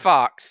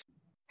Firefox?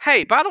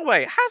 Hey, by the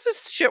way, how's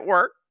this shit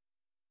work?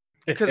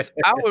 Because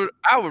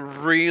I would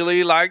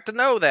really like to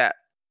know that.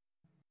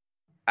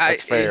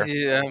 That's fair.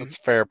 That's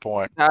a fair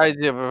point.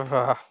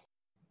 But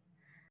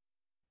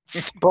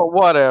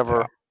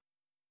whatever.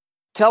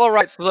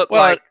 Tellarites look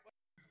like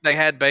they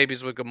had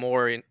babies with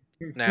Gamora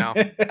now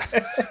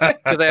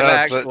because they have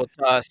actual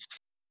tusks.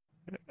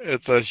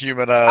 It's a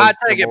humanized.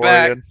 I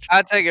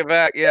take it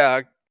back.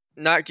 Yeah,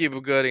 not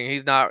Cuba Gooding. He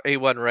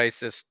wasn't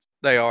racist.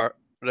 They are.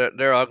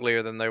 They're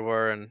uglier than they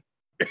were in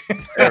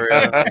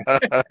area.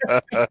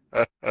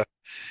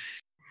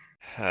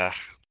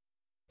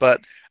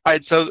 But all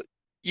right, so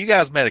you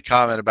guys made a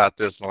comment about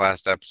this in the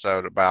last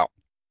episode about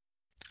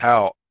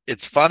how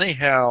it's funny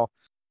how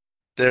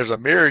there's a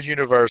mirror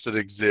universe that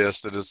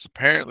exists that is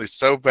apparently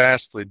so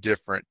vastly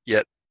different,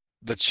 yet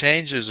the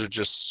changes are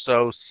just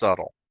so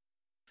subtle.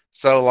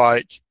 So,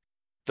 like,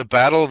 the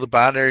Battle of the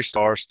Binary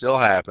Star still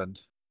happened,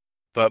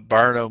 but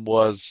Burnham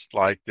was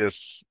like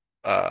this,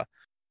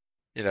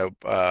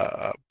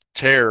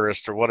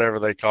 terrorist or whatever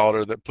they called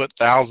her that put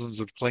thousands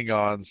of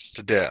Klingons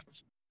to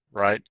death,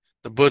 right?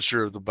 The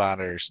Butcher of the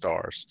Binary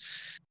Stars.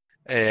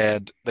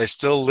 And they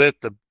still lit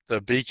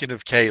the Beacon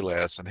of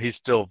Kahless, and he's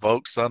still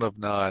Voke, son of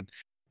None.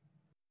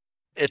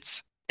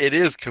 It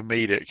is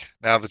comedic,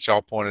 now that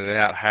y'all pointed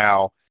out,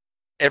 how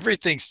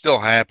everything still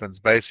happens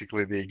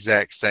basically the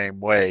exact same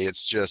way.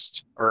 It's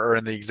just, or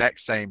in the exact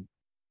same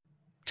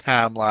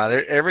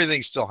timeline.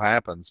 Everything still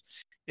happens.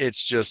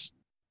 It's just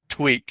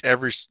tweaked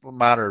every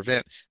minor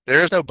event.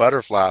 There is no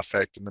butterfly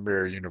effect in the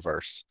mirror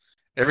universe.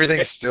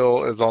 Everything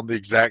still is on the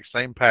exact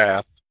same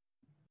path.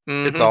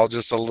 Mm-hmm. It's all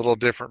just a little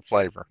different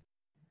flavor.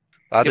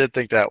 I did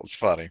think that was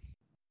funny.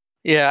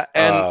 Yeah,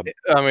 and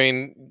I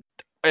mean,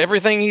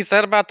 everything he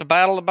said about the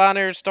Battle of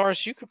Binary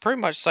Stars, you could pretty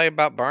much say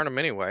about Burnham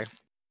anyway.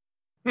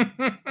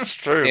 It's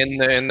true.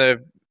 In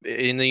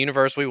the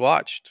universe we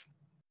watched.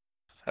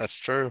 That's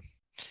true.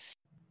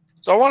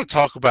 So I want to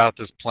talk about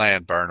this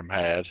plan Burnham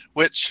had,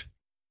 which,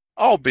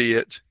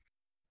 albeit,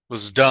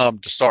 was dumb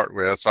to start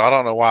with, so I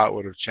don't know why it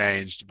would have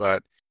changed,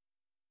 but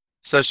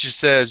so she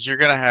says, you're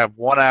going to have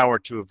 1 hour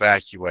to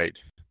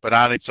evacuate, but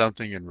I need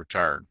something in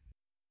return.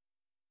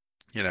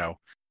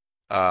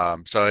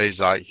 So he's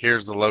like,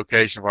 here's the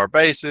location of our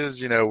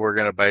bases. We're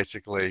going to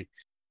basically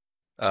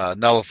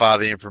nullify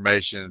the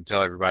information and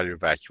tell everybody to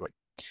evacuate.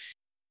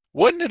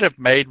 Wouldn't it have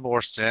made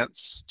more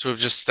sense to have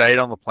just stayed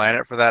on the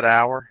planet for that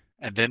hour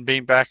and then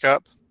beamed back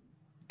up?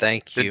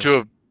 Thank you. Than to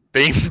have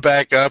beamed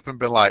back up and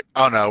been like,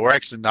 oh no, we're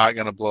actually not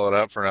going to blow it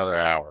up for another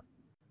hour.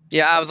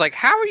 Yeah, I was like,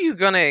 how are you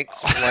going to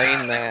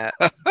explain that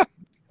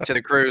to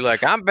the crew?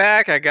 Like, I'm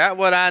back. I got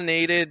what I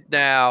needed.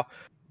 Now,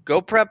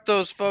 go prep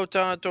those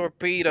photon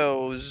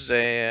torpedoes,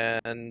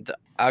 and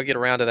I'll get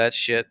around to that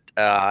shit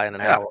in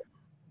an hour.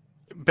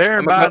 Bear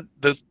in mind,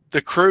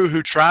 the crew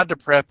who tried to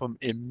prep them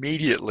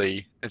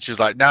immediately, and she was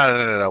like,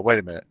 no, wait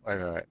a minute.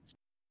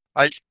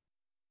 Like,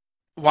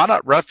 why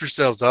not rough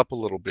yourselves up a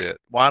little bit?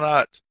 Why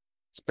not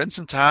spend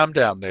some time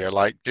down there?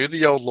 Like, do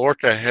the old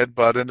Lorca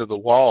headbutt into the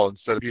wall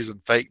instead of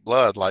using fake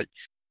blood. Like,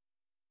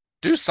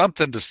 do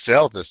something to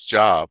sell this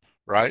job,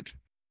 right?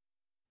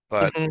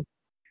 But it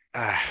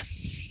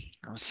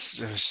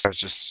was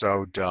just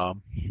so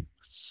dumb.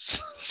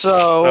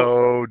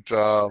 So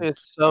dumb.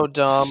 It's so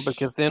dumb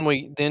because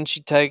then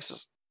she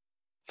takes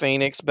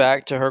Phoenix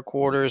back to her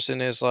quarters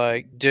and is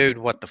like, dude,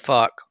 what the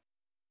fuck?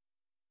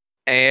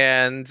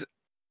 And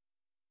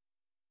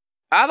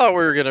I thought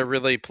we were going to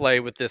really play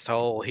with this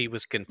whole he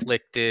was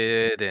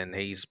conflicted and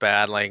he's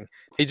battling.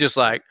 He's just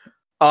like,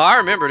 oh, I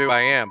remember who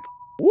I am.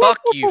 Fuck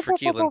you for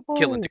killing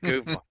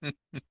T'Kuvma.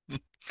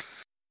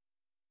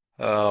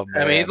 Oh,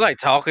 man. I mean, he's like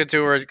talking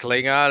to her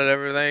Klingon and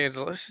everything.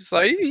 She's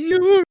like,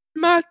 you were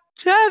my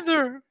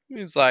tether.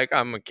 He's like,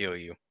 I'm going to kill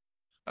you.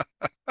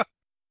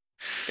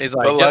 He's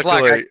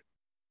like,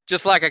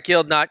 just like I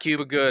killed not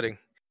Cuba Gooding.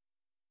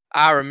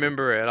 I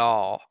remember it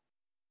all.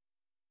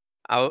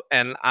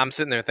 And I'm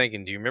sitting there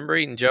thinking, do you remember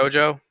eating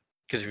JoJo?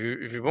 Because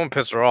if you want to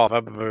piss her off,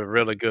 that'd be a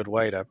really good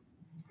way to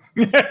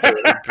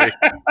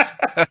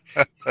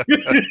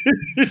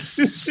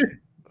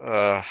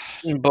But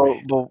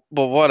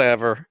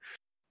whatever.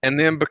 And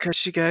then because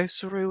she gave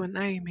Saru a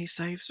name, he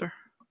saves her.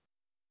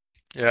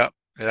 Yeah.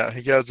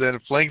 He goes in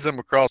and flings him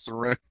across the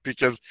room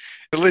because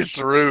at least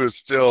Saru is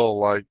still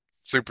like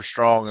super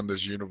strong in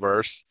this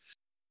universe.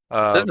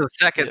 This is the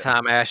second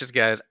time Ash's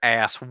got his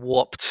ass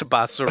whooped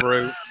by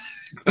Saru.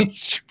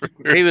 That's true.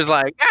 He was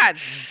like, "God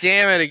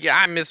damn it!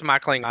 I miss my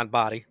Klingon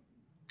body."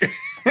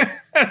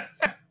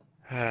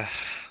 And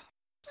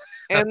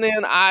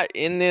then I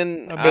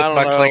miss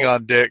my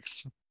Klingon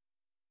dicks.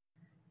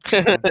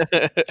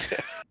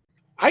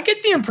 I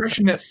get the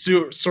impression that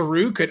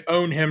Saru could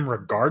own him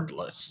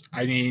regardless.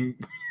 I mean,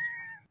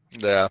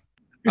 yeah,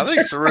 I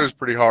think Saru's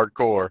pretty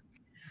hardcore,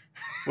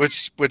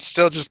 which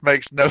still just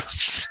makes no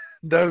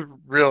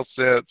real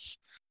sense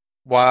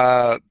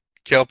why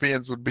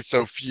Kelpians would be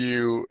so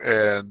few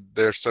and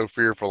they're so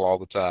fearful all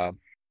the time.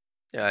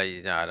 Yeah,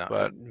 I don't.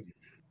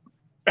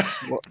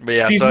 But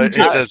yeah, so it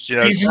says, you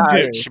know,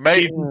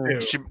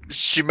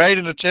 she made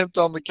an attempt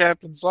on the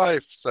captain's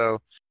life, so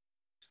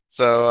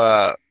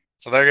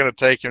they're gonna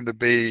take him to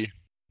be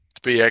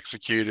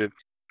executed.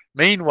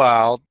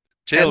 Meanwhile,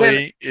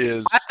 Tilly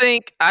is. I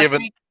think.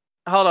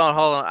 Hold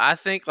on. I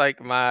think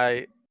like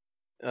my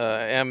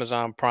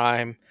Amazon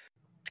Prime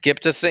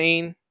skipped a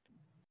scene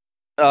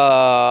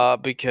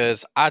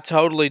because I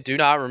totally do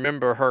not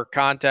remember her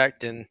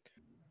contacting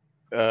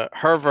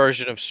her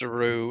version of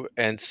Saru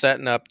and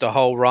setting up the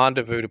whole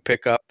rendezvous to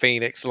pick up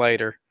Phoenix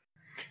later.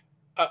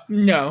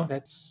 No,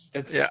 that's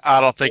yeah. I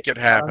don't think it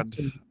happened.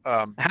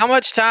 How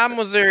much time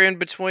was there in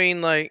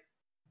between, like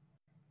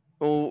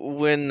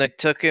when they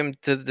took him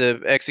to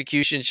the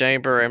execution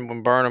chamber and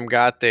when Burnham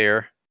got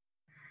there?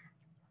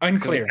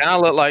 Unclear. It kind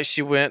of looked like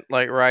she went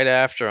like right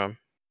after him.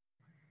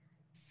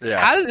 Yeah.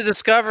 How did the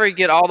Discovery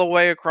get all the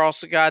way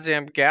across the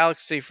goddamn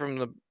galaxy from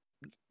the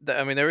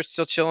I mean, they were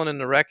still chilling in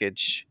the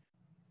wreckage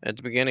at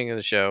the beginning of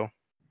the show.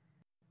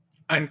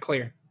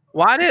 Unclear.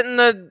 Why didn't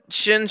the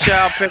Shin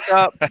Chao pick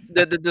up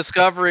that the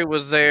Discovery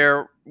was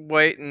there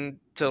waiting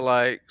to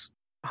like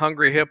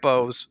Hungry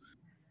Hippos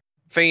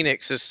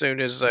Phoenix as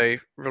soon as they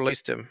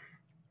released him?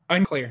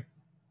 Unclear.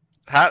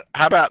 How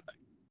about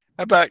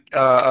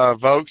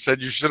Vogue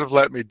said you should have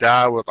let me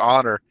die with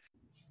honor.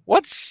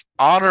 What's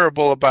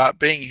honorable about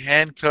being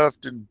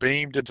handcuffed and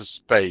beamed into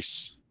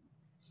space?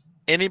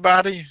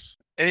 Anybody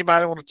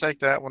want to take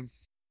that one?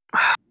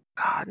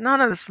 God,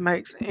 none of this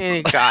makes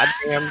any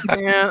goddamn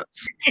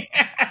sense.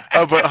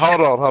 Oh, but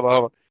hold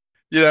on.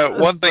 You know,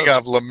 one thing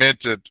I've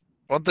lamented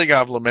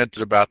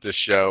about this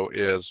show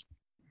is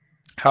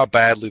how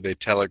badly they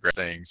telegraph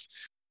things.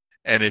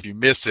 And if you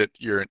miss it,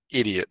 you're an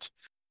idiot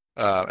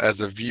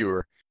as a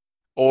viewer,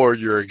 or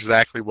you're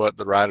exactly what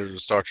the writers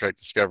of Star Trek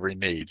Discovery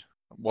need.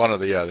 One or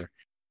the other.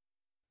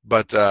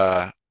 But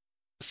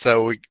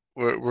so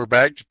we're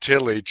back to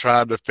Tilly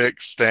trying to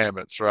fix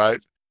Stamets,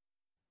 right?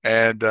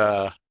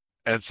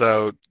 And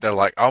so they're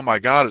like, "Oh my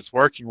God, it's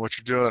working! What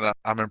you're doing,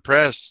 I'm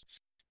impressed."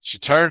 She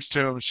turns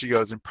to him and she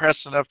goes,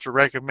 "Impressed enough to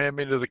recommend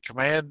me to the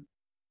command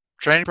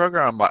training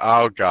program?" I'm like,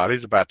 "Oh God,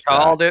 he's about to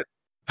called die." It.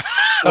 I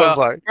was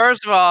like,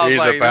 first of all, he's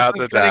like, about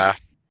to die.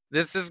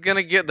 This is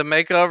gonna get the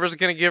makeover's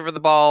gonna give her the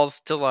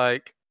balls to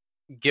like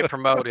get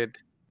promoted,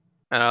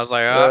 and I was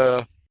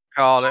like,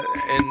 called it.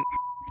 And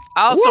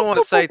I also want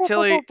to say,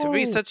 Tilly, to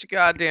be such a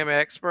goddamn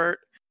expert,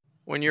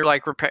 when you're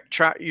like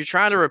you're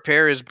trying to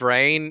repair his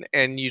brain,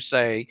 and you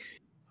say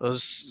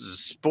those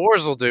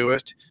spores will do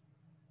it.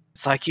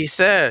 It's like he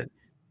said,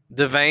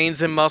 the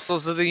veins and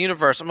muscles of the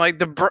universe. I'm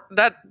like,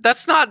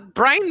 that's not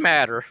brain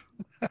matter.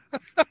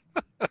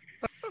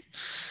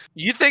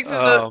 You think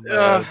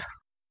that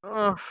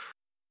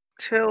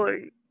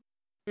Tilly,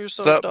 you're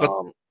so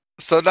dumb.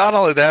 So not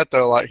only that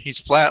though, like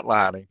he's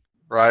flatlining,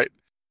 right?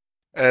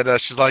 And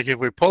she's like, if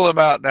we pull him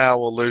out now,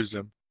 we'll lose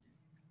him.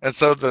 And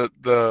so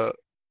the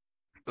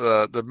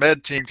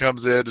med team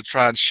comes in to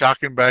try and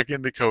shock him back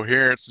into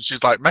coherence, and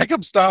she's like, make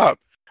him stop.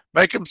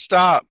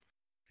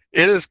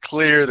 It is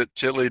clear that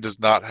Tilly does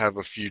not have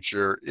a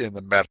future in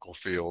the medical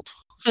field.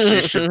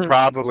 She should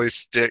probably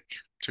stick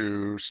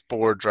to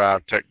spore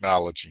drive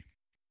technology.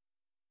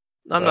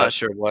 I'm not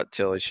sure what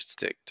Tilly should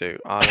stick to,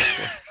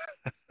 honestly.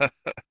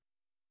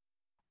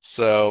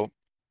 So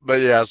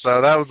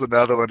that was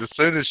another one. As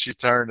soon as she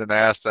turned and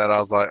asked that, I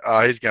was like,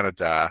 "Oh, he's gonna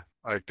die."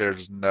 Like,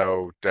 there's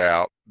no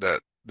doubt that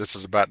this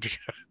is about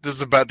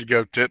to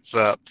go tits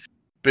up,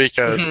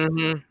 because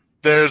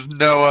there's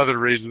no other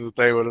reason that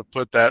they would have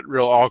put that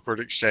real awkward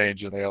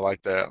exchange in there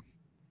like that.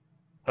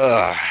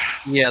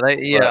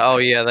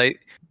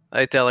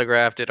 They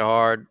telegraphed it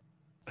hard.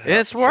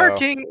 It's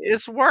working.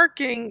 It's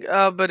working,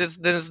 but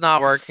it's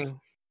not working.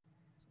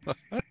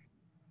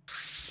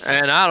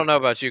 And I don't know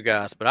about you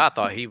guys, but I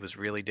thought he was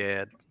really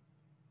dead.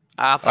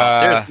 I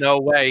thought there's no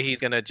way he's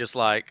gonna just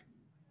like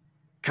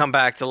come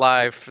back to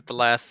life at the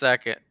last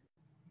second.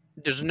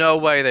 There's no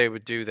way they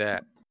would do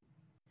that.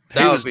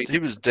 He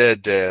was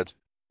dead.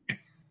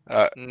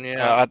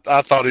 Yeah,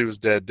 I thought he was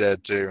dead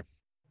too.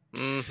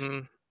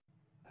 Mm-hmm.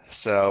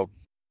 So,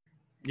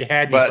 You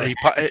had me But for he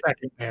a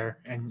second there,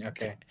 and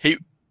okay.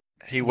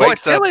 he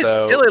wakes up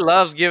though. Tilly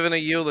loves giving a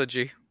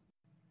eulogy.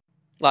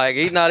 Like,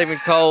 he's not even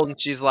cold, and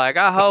she's like,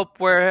 I hope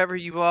wherever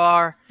you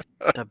are,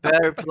 it's a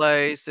better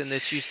place, and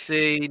that you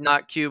see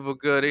not Cuba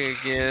Gooding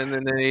again.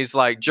 And then he's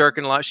like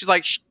jerking along. She's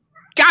like,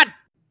 God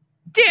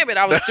damn it,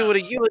 I was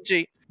doing a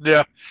eulogy.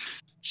 Yeah.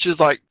 She's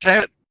like,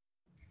 damn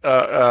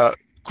it.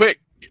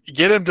 Quick,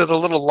 get him to the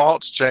little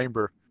launch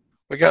chamber.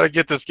 We got to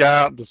get this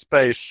guy out into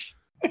space.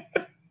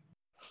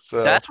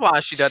 So That's why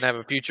she doesn't have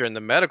a future in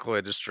the medical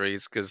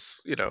industries,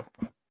 because,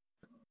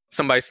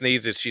 somebody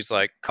sneezes, she's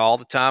like, call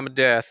the time of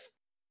death.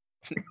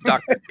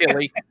 Dr.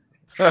 Tilly.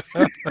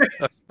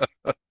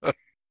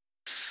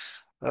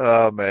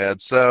 Oh man.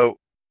 So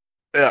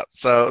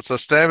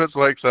Stamets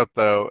wakes up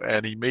though,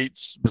 and he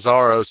meets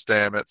Bizarro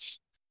Stamets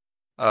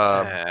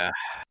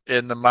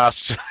in the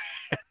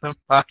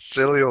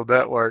mycelial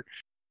network.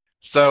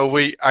 So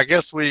I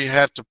guess we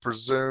have to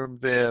presume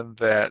then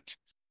that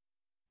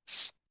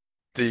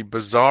the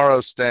Bizarro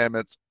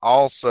Stamets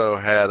also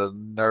had a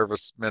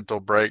nervous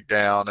mental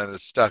breakdown and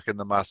is stuck in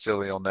the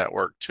mycelial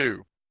network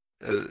too.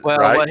 Well,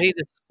 right?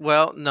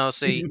 No,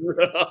 see,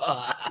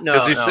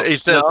 because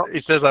he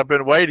says I've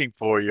been waiting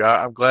for you.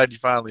 I'm glad you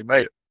finally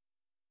made it.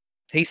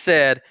 He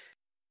said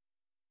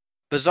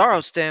Bizarro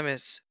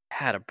Stamets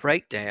had a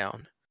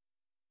breakdown,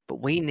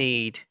 but we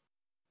need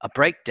a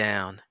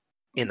breakdown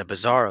in the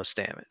Bizarro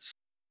Stamets.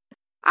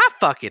 I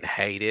fucking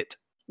hate it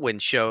when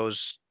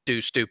shows do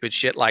stupid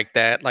shit like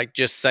that, like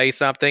just say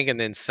something and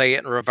then say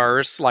it in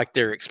reverse, like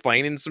they're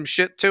explaining some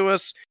shit to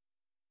us.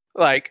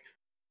 Like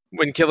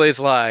when Killy's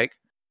like,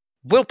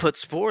 we'll put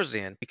spores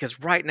in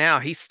because right now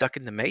he's stuck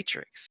in the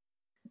Matrix.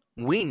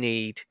 We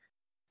need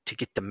to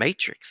get the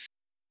Matrix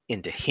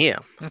into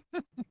him.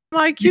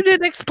 Like, you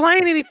didn't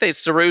explain anything.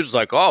 Saru's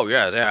like, oh,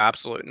 yeah,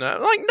 absolutely. No.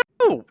 Like,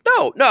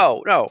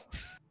 no.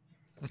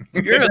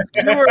 You're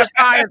a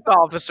science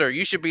officer.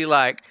 You should be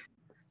like,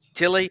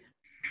 Tilly,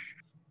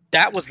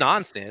 that was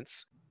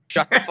nonsense.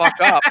 Shut the fuck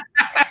up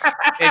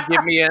and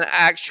give me an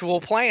actual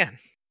plan.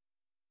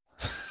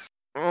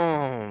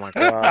 Oh my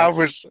god! I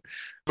wish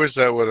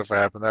that would have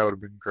happened. That would have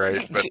been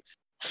great. But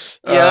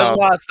yeah, there's a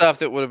lot of stuff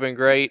that would have been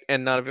great,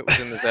 and none of it was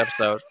in this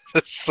episode.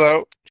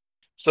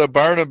 So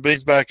Burnham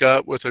beats back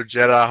up with her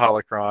Jedi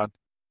holocron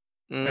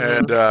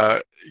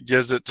and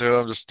gives it to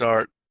him to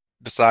start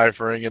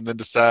deciphering, and then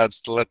decides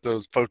to let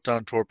those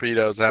photon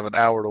torpedoes have an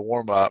hour to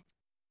warm up.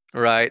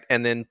 Right,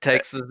 and then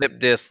takes the zip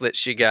disk that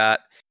she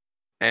got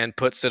and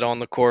puts it on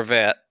the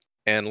Corvette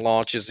and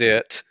launches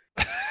it.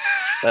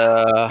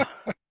 So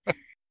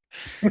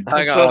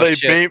they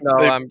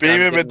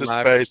beam him into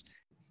space.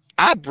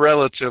 I'm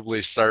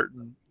relatively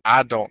certain,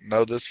 I don't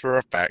know this for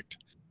a fact,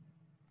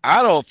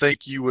 I don't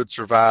think you would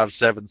survive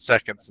 7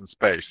 seconds in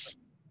space,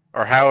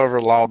 or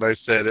however long they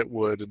said it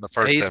would in the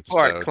first episode. He's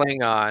part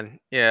Klingon,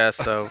 yeah,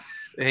 so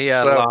he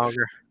had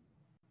longer.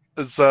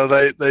 So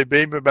they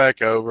beam him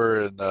back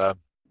over, and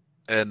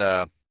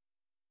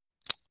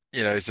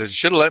he says, you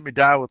should have let me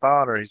die with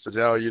honor. He says,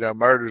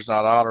 murder's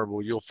not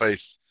honorable. You'll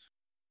face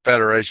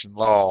Federation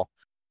law.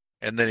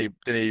 And then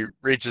he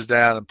reaches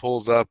down and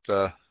pulls up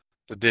the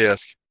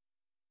disc,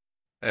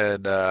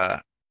 and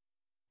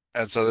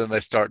so then they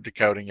start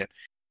decoding it.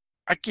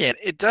 Again,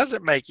 it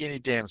doesn't make any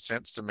damn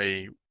sense to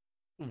me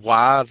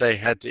why they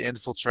had to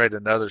infiltrate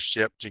another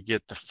ship to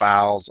get the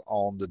files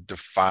on the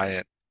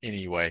Defiant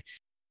anyway.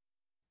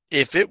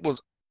 If it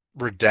was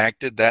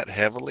redacted that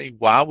heavily,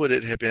 why would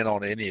it have been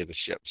on any of the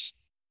ships?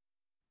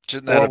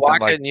 Why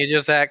couldn't you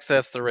just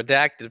access the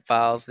redacted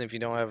files if you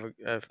don't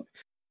have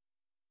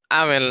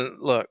I mean,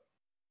 look,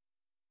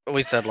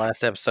 we said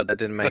last episode that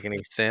didn't make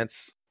any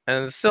sense,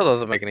 and it still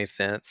doesn't make any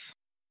sense.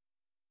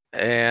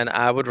 And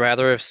I would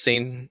rather have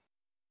seen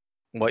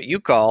what you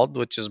called,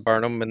 which is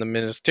Burnham in the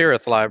Minas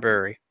Tirith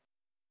library.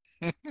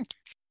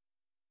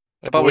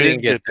 But we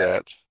didn't get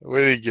that.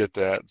 We didn't get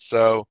that.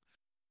 So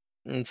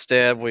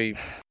instead,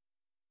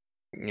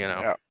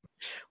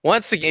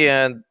 once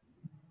again,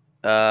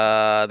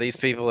 these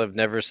people have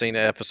never seen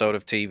an episode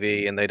of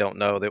TV, and they don't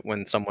know that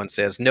when someone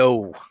says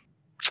no,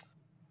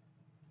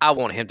 I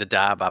want him to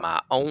die by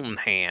my own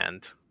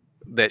hand,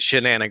 that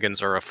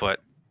shenanigans are afoot.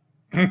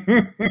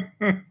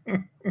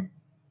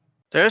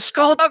 There's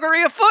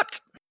skullduggery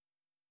afoot.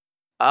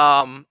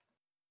 No,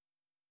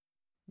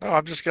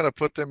 I'm just going to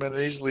put them in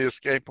an easily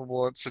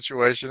escapable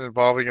situation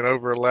involving an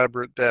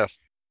over-elaborate death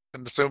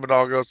and assume it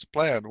all goes to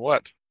plan.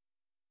 What?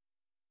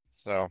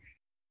 So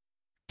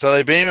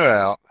they beam him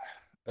out,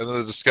 and then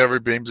the Discovery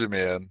beams him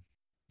in.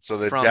 So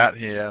they've got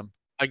him.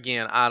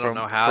 Again, I don't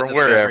know how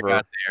Discovery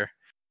got there.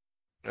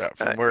 Yeah,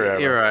 from wherever.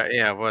 You're right.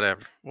 Yeah,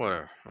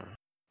 whatever.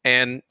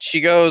 And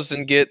she goes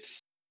and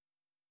gets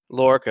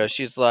Lorca.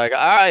 She's like,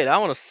 all right, I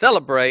want to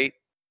celebrate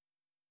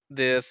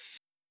this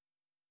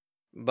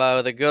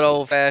by the good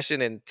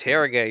old-fashioned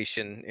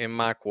interrogation in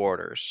my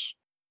quarters.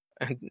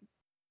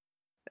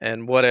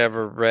 And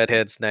whatever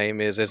Redhead's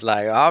name is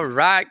like, all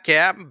right,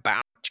 Captain.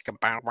 Bow, chicka,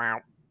 bow, wow,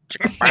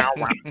 chicka, bow,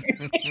 wow.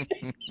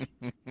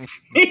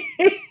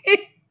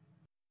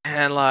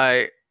 And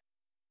like,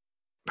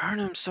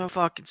 Burnham's so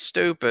fucking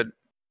stupid.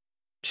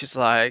 She's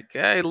like,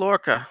 hey,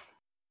 Lorca.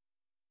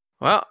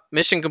 Well,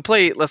 mission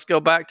complete. Let's go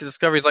back to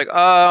Discovery. He's like,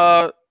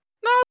 no,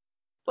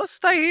 let's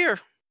stay here.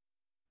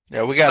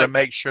 Yeah, we got to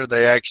make sure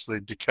they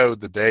actually decode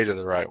the data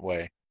the right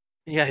way.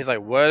 Yeah, he's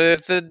like, what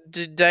if the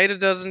data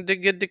doesn't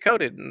get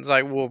decoded? And it's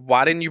like, well,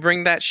 why didn't you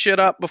bring that shit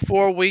up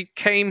before we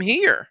came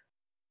here?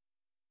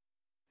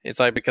 It's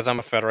like, because I'm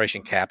a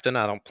Federation captain,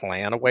 I don't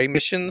plan away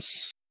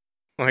missions.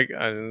 Like,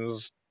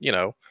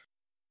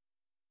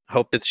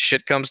 hope that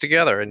shit comes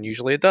together, and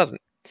usually it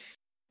doesn't.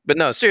 But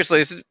no,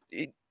 seriously,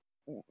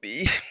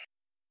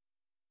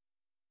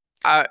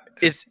 I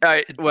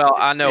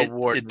know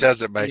Ward. It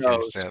doesn't make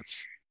any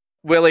sense.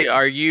 Willie,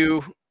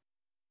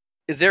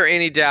 is there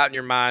any doubt in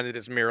your mind that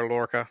it's Mirror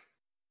Lorca?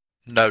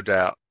 No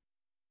doubt.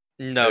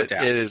 No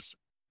doubt. It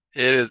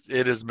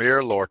is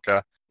Mirror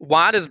Lorca.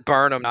 Why does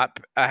Burnham not?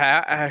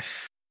 And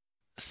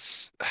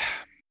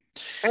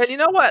you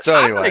know what? So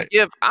anyway,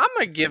 I'm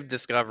gonna give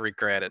Discovery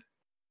credit.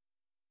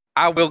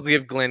 I will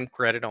give Glenn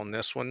credit on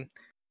this one.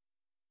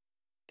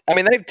 I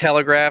mean, they've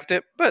telegraphed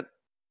it, but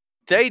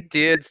they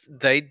did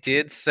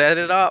set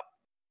it up,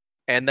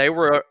 and they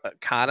were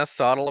kind of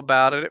subtle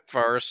about it at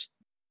first,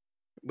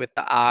 with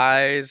the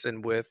eyes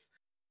and with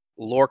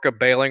Lorca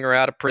bailing her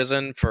out of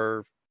prison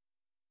for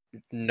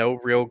no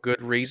real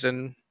good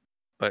reason,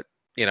 but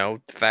the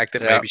fact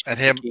that maybe she and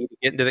him get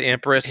into the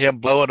Empress, him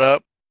blowing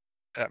up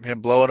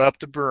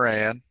the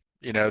Buran.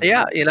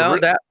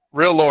 that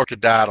real Lorca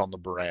died on the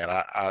Buran,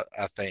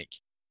 I think,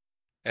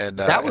 and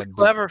that was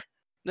clever.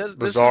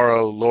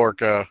 Bizarro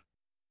Lorca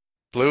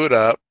blew it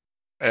up,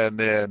 and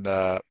then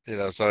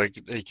so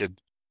he could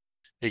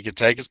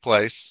take his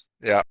place.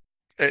 Yeah,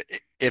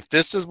 if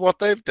this is what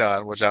they've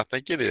done, which I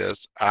think it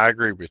is, I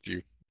agree with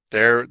you.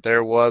 There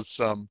was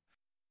some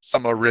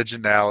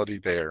originality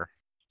there,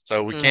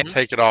 so we can't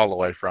take it all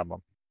away from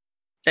them.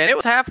 And it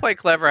was halfway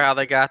clever how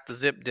they got the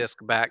zip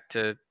disk back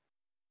to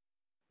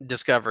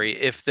Discovery.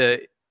 If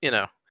the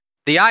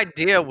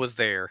idea was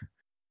there,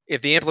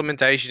 if the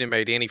implementation had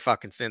made any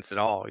fucking sense at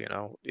all, it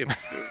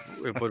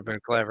would have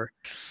been clever.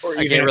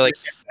 Or even really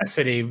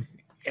necessity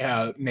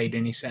made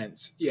any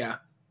sense. Yeah.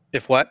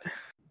 If what?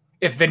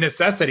 If the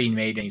necessity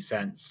made any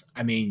sense.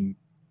 I mean.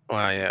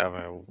 Well, yeah.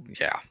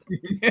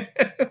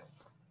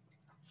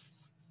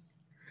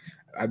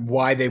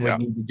 Why they would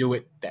need to do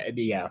it.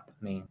 Yeah.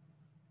 I mean,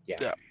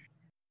 yeah.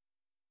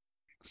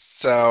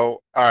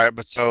 So, all right,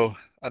 but so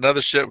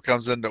another ship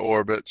comes into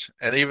orbit,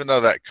 and even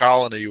though that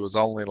colony was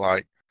only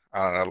like,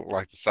 I don't know,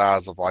 like the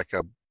size of like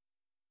a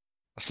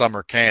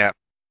summer camp,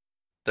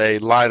 they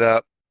light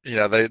up,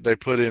 they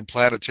put in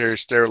planetary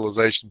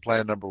sterilization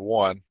plan number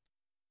 1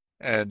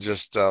 and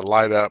just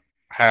light up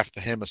half the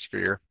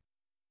hemisphere.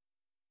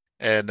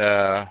 And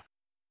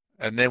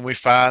then we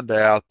find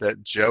out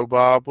that Joe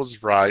Bob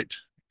was right,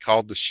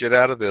 called the shit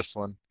out of this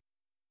one.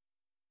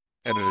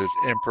 And it is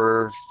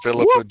Emperor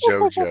Philippa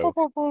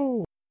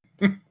Jojo.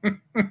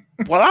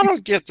 What I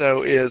don't get,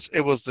 though, is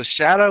it was the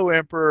Shadow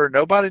Emperor.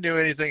 Nobody knew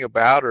anything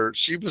about her.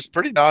 She was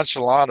pretty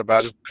nonchalant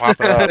about just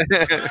popping up.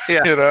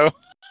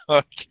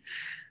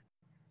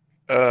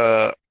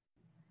 And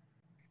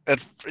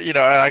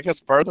I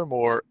guess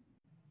furthermore,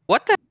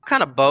 what the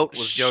kind of boat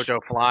was Jojo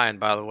flying?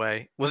 By the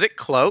way, was it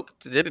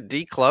cloaked? Did it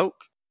decloak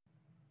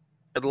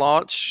and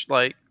launch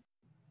like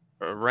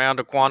a round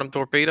of quantum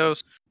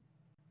torpedoes?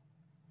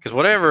 Because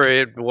whatever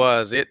it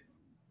was, they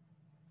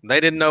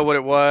didn't know what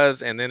it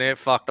was, and then it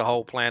fucked the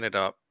whole planet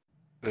up.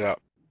 Yeah,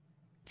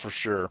 for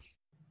sure.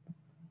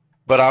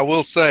 But I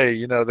will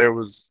say, there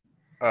was,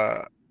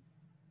 to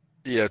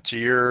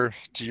your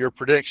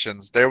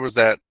predictions, there was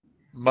that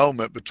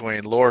moment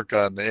between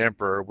Lorca and the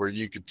Emperor where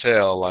you could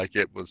tell, like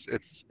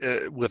it's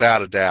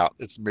without a doubt,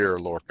 it's Mirror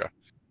Lorca.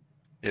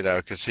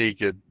 Because he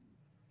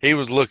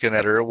was looking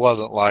at her. It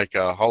wasn't like,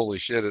 holy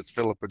shit, it's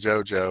Philippa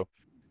Jojo.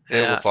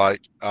 It was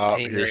like,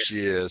 here she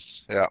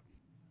is. Yeah,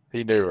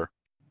 he knew her.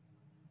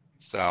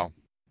 So,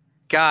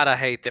 God, I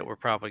hate that we're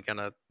probably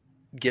gonna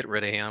get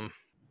rid of him.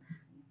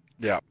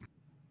 Yeah,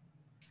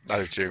 I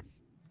do too.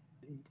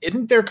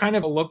 Isn't there kind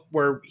of a look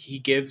where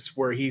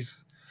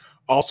he's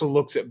also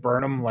looks at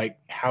Burnham like,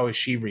 how is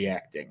she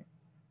reacting?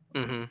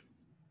 Mm-hmm.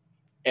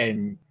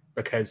 And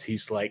because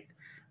he's like,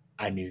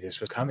 I knew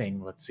this was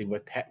coming. Let's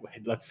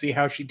see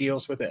how she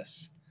deals with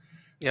this.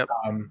 Yep.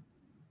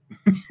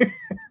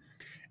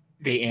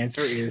 The answer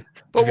is,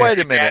 but wait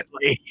a minute.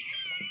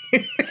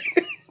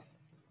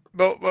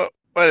 But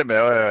wait a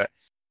minute.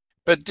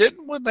 But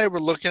didn't, when they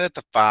were looking at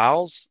the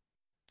files,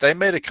 they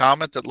made a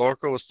comment that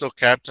Lorca was still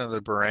captain of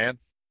the Buran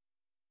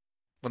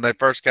when they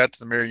first got to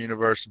the Mirror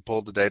Universe and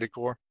pulled the data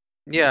core?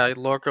 Yeah,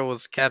 Lorca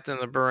was captain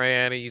of the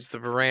Buran. He used the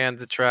Buran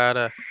to try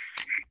to,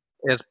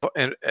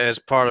 as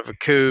part of a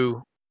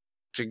coup,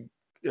 to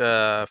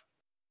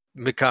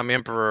become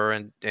emperor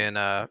and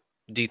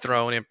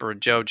dethrone Emperor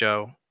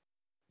Jojo,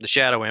 the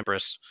Shadow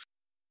Empress.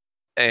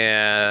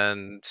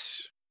 And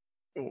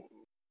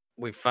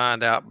we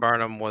find out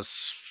Burnham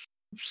was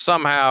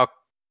somehow,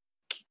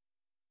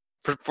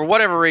 for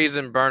whatever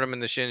reason, Burnham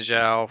and the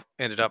Shinzhou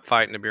ended up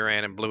fighting the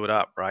Buran and blew it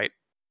up, right?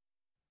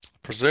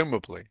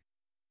 Presumably.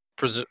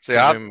 See,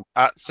 Presume.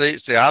 I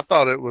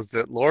thought it was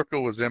that Lorca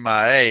was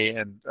MIA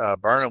and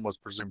Burnham was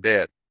presumed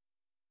dead.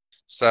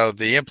 So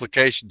the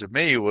implication to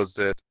me was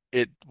that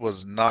it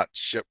was not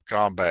ship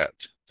combat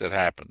that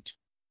happened.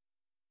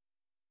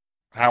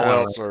 How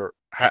else are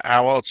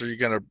you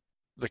going to?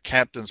 The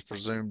captain's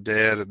presumed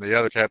dead and the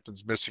other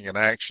captain's missing in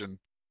action.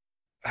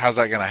 How's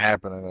that going to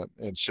happen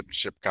in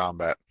ship-to-ship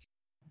combat?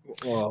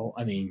 Well,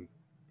 I mean,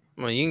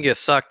 you can get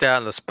sucked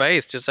out into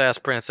space. Just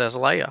ask Princess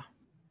Leia.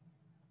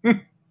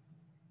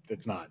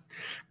 It's not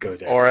go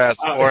there. Or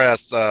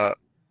ask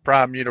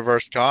Prime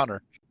Universe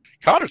Connor.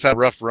 Connor's had a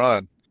rough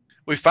run.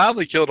 We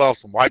finally killed off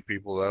some white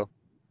people, though.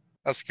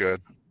 That's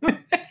good.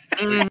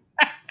 We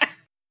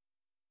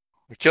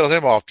killed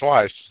him off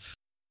twice.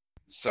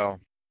 So,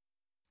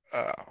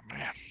 oh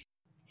man,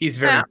 he's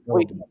very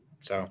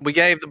so we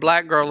gave the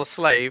black girl a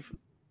slave.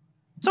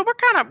 So we're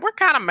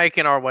kind of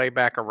making our way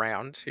back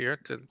around here.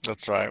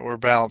 That's right. We're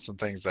balancing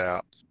things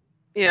out.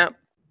 Yeah.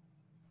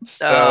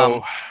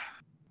 So,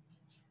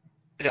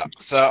 yeah.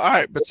 So all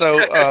right, but so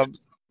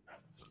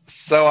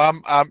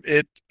I'm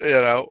it. You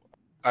know,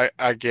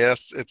 I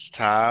guess it's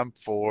time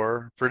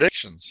for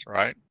predictions,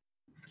 right?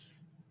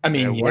 I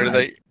mean, where do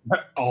they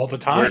all the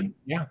time?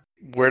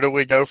 Where do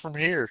we go from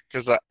here?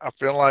 Because I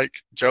feel like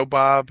Joe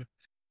Bob,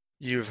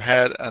 you've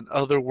had an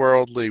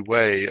otherworldly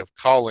way of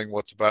calling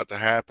what's about to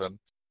happen.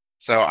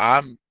 So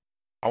I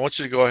want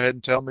you to go ahead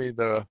and tell me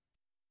the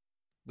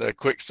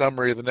quick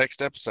summary of the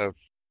next episode.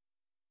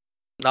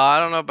 No, I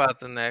don't know about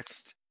the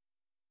next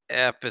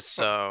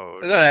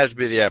episode. It doesn't have to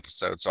be the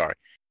episode. Sorry,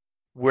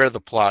 where the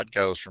plot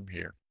goes from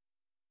here.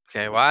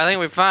 Okay. Well, I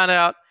think we find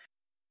out.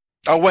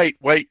 Oh wait.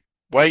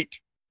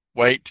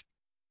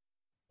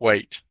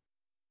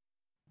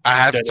 I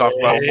have to talk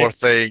about one more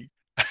thing.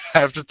 I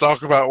have to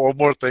talk about one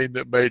more thing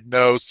that made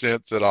no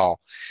sense at all.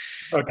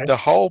 Okay. The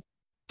whole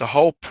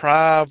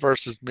Prime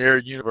versus Mirror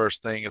Universe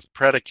thing is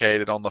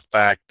predicated on the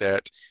fact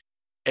that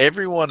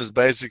everyone is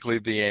basically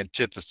the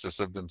antithesis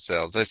of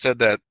themselves. They said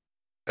that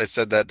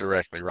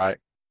directly, right?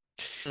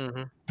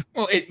 Mm-hmm.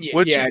 Well,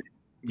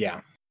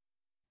 yeah.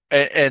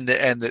 And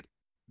that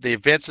the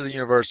events of the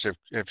universe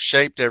have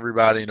shaped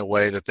everybody in a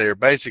way that they are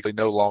basically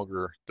no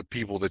longer the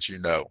people that you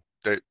know.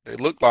 They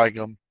look like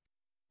them,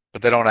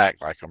 but they don't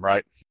act like them,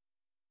 right?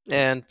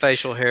 And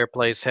facial hair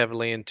plays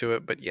heavily into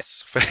it, but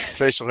yes.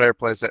 Facial hair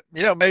plays that.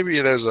 You know, maybe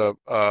there's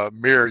a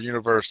Mirror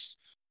Universe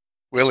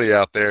Willie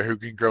out there who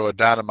can grow a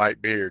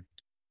dynamite beard.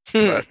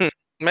 But,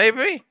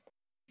 maybe.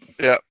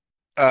 Yeah.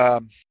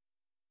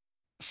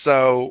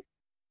 So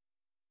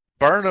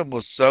Burnham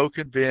was so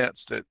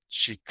convinced that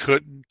she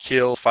couldn't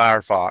kill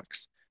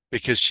Firefox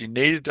because she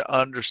needed to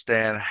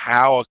understand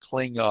how a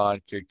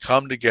Klingon could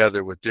come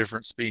together with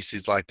different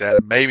species like that.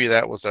 And maybe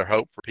that was their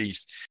hope for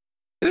peace.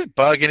 Did it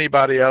bug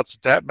anybody else?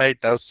 That made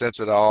no sense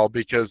at all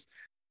because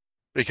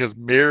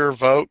Mirror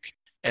Voke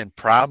and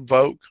Prime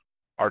Voke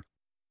are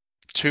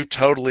two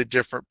totally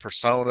different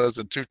personas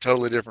and two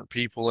totally different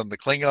people. And the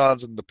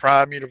Klingons in the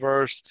Prime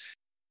universe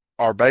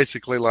are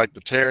basically like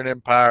the Terran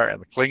Empire,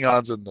 and the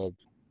Klingons in the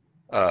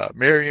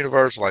Mirror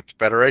universe like the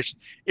Federation.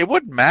 It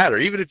wouldn't matter,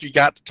 even if you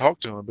got to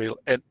talk to him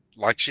and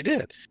like she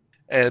did.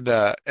 And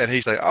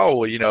he's like, oh,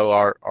 well, you know,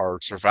 our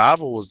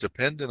survival was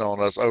dependent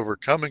on us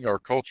overcoming our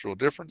cultural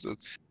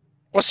differences.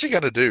 What's she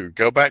going to do?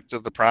 Go back to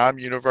the Prime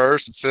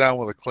universe and sit down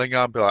with a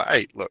Klingon and be like,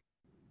 hey, look,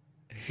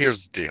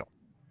 here's the deal.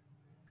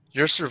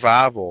 Your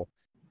survival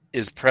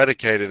is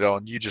predicated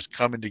on you just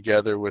coming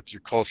together with your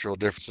cultural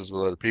differences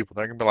with other people.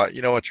 They're going to be like,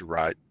 you know what, you're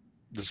right.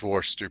 This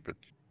war's stupid.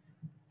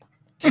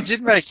 It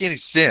didn't make any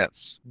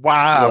sense.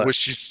 Why was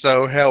she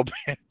so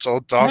hell-bent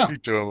on talking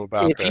to him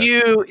about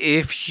that?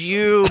 If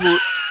you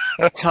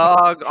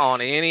tug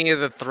on any of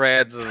the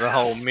threads of the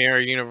whole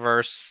Mirror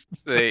Universe,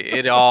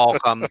 it all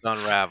comes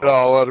unraveled. It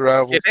all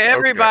unravels.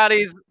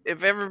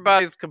 If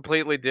everybody's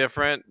completely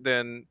different,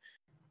 then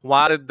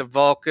why did the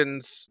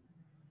Vulcans,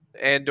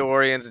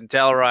 Andorians, and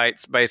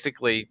Tellarites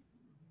basically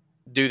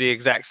do the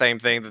exact same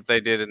thing that they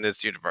did in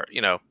this universe?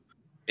 You know,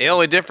 the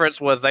only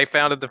difference was they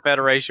founded the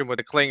Federation with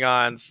the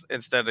Klingons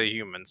instead of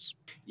humans.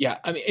 Yeah,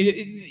 I mean,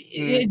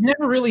 it's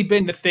never really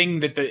been the thing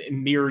that the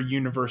Mirror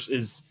Universe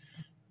is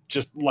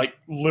just like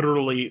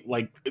literally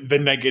like the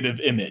negative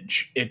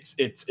image.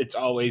 It's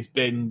always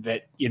been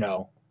that, you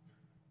know,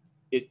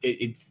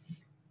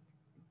 it's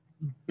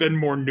been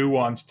more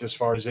nuanced as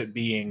far as it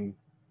being.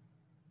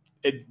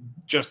 It's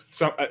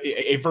just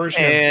a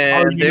version of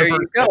our there universe.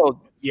 You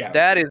go. Yeah,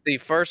 that is the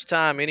first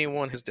time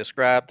anyone has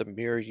described the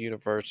Mirror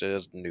Universe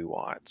as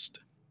nuanced.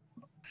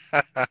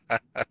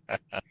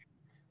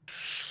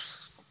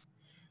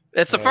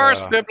 It's the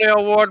first,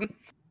 Biblio Warden.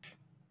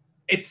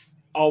 It's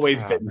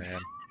always been. Man.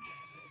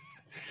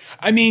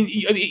 I mean,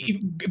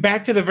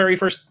 back to the very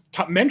first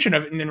mention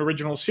of it in an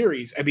original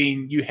series. I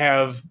mean, you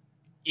have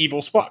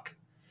evil Spock,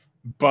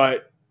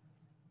 but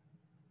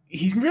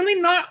he's really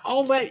not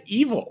all that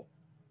evil.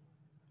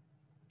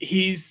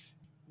 He's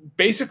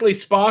basically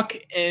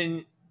Spock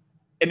in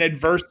an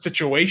adverse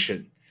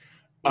situation.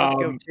 With a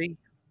goatee.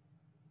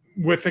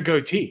 With a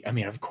goatee. I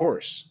mean, of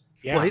course.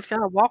 Yeah. Well, he's got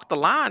to walk the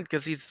line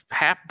because he's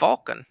half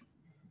Vulcan.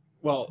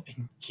 Well,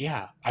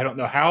 yeah. I don't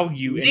know how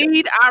you...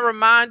 Need I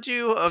remind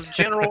you of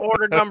General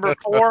Order number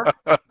 4?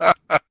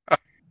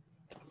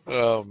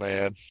 Oh,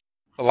 man.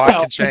 A lot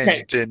can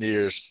change in 10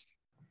 years.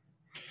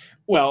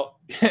 Well,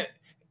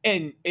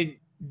 and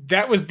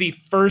that was the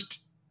first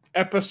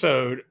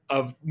episode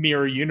of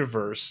Mirror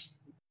Universe.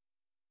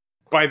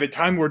 By the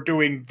time we're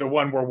doing the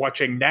one we're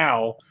watching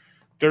now,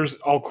 there's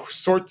all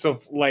sorts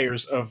of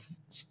layers of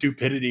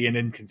stupidity and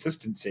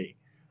inconsistency.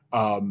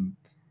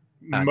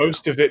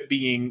 Most of it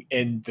being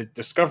in the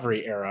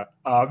Discovery era,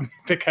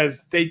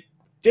 because they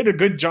did a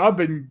good job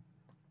in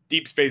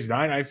Deep Space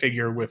Nine, I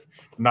figure, with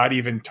not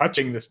even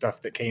touching the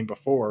stuff that came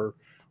before.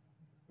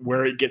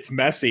 Where it gets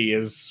messy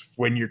is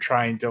when you're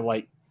trying to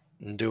like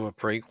do a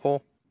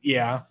prequel.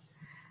 Yeah.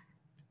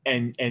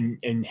 And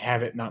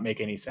have it not make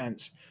any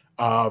sense.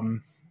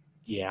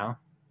 Yeah.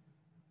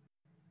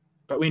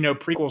 But we know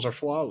prequels are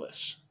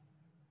flawless.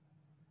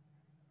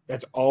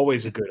 That's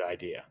always a good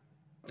idea.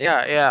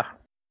 Yeah.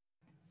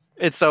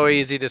 It's so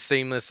easy to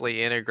seamlessly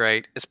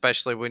integrate,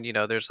 especially when,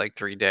 there's like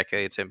 3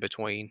 decades in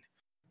between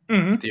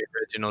the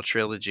original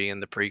trilogy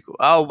and the prequel.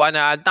 Oh, why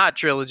not? Not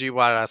trilogy.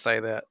 Why did I say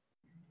that?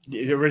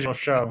 The original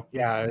show.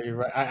 Yeah.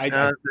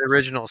 The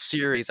original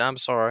series. I'm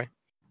sorry.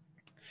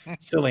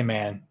 Silly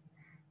man.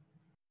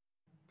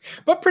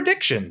 But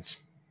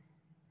predictions.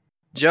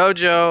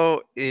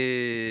 JoJo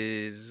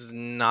is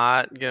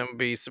not going to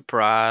be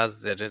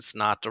surprised that it's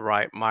not the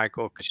right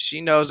Michael, because she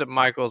knows that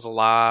Michael's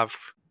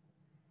alive.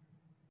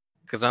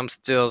 Because I'm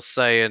still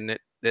saying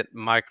that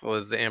Michael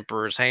is the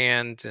Emperor's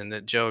hand and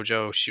that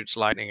JoJo shoots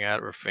lightning out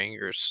of her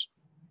fingers.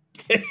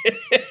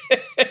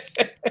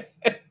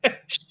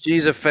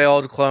 She's a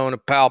failed clone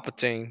of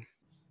Palpatine.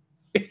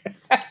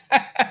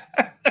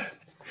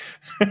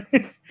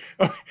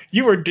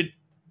 You were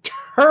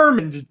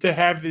determined to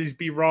have these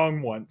be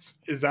wrong once.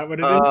 Is that what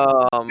it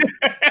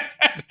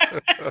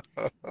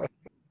is?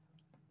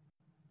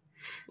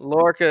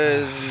 Lorca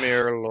is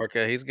Mirror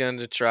Lorca. He's going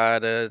to try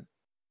to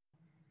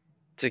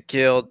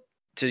kill.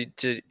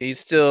 He's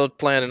still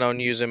planning on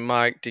using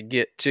Mike to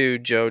get to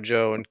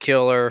JoJo and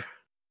kill her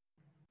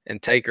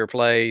and take her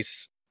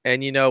place.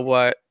 And you know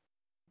what?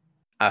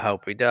 I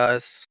hope he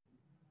does.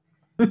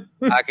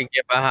 I can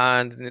get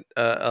behind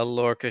a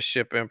Lorca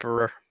ship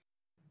Emperor.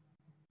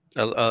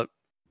 No,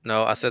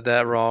 I said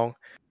that wrong.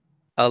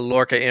 A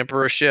Lorca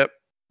Emperor ship.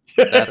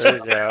 There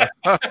you go.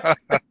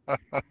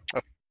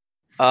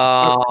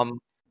 A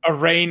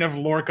reign of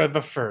Lorca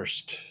the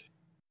First.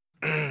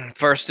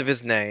 First of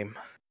his name.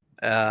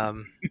 I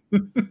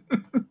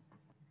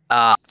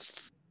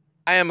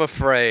am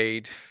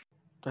afraid,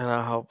 and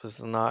I hope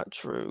it's not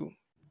true.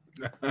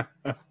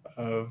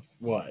 Of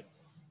what?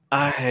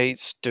 I hate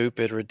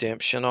stupid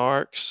redemption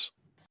arcs.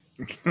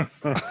 Which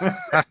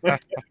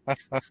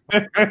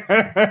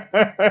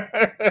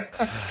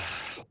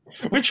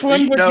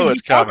one would you be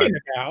talking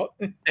about?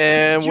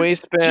 And we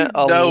spent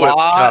a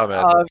lot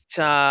of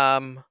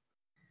time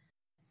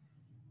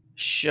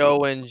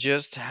showing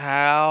just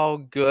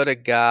how good a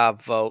guy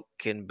Vogt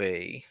can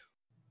be.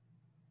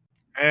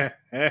 And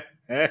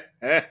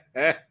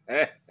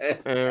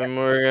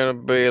we're going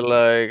to be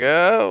like,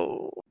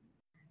 oh,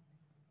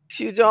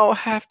 you don't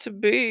have to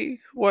be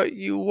what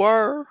you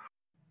were.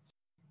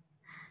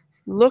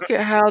 Look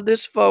at how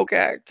this folk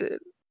acted.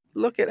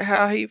 Look at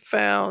how he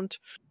found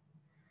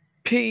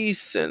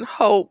peace and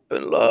hope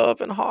and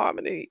love and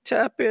harmony.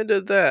 Tap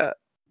into that.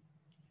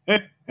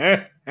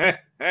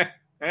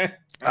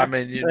 I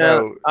mean,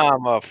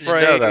 I'm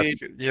afraid.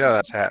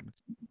 That's happening.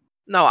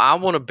 No, I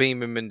want to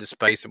beam him into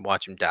space and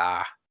watch him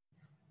die.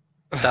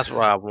 That's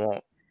what I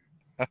want.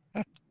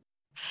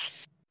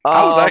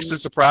 I was actually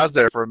surprised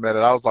there for a minute.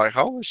 I was like,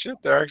 holy shit,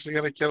 they're actually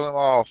going to kill him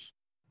off.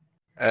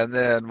 And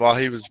then while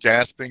he was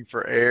gasping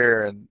for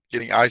air and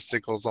getting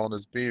icicles on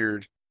his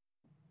beard,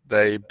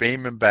 they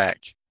beam him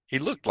back. He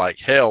looked like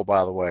hell,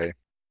 by the way,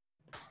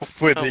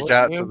 when he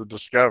got to the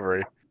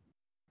Discovery.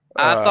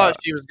 I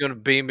thought she was going to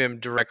beam him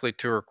directly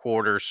to her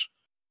quarters.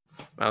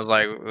 I was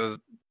like,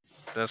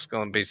 that's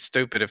going to be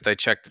stupid if they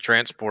check the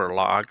transporter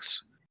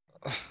logs.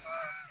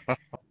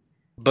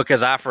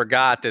 Because I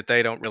forgot that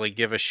they don't really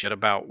give a shit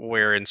about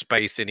where in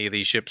space any of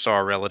these ships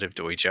are relative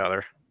to each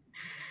other.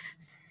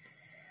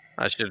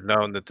 I should have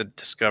known that the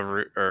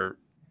Discovery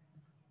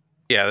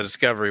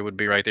would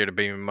be right there to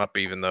beam him up,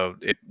 even though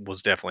it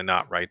was definitely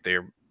not right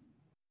there.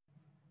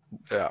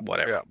 Yeah,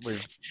 whatever. Yeah,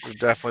 we've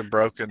definitely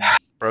broken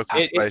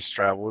space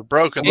travel. We've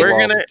broken the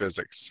laws of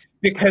physics.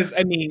 Because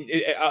I mean,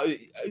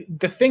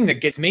 the thing that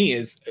gets me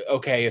is,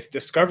 okay, if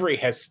Discovery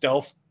has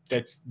stealth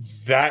that's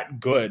that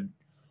good,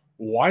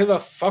 why the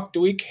fuck do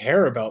we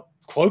care about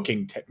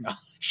cloaking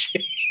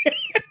technology?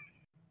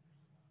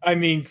 I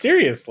mean,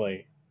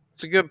 seriously.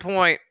 It's a good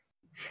point.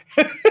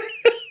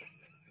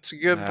 It's a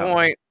good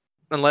point.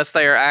 Unless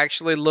they are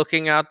actually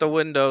looking out the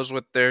windows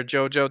with their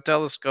JoJo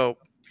telescope.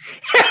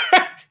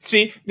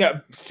 See,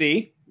 that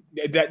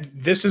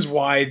this is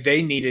why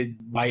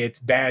it's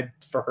bad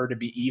for her to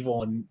be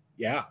evil, and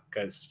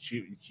because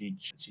she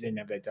didn't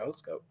have that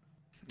telescope.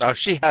 No,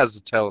 she has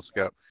a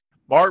telescope.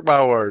 Mark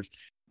my words.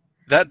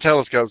 That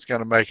telescope's going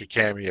to make a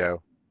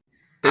cameo.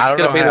 It's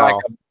going to be like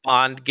a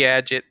Bond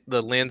gadget.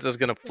 The lens is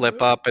going to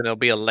flip up, and there'll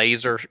be a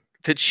laser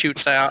that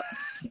shoots out.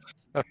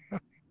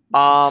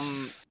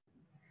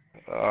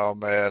 Oh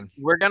man,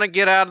 we're going to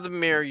get out of the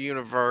mirror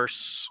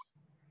universe,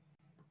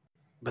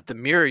 but the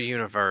mirror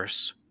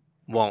universe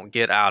won't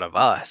get out of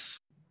us.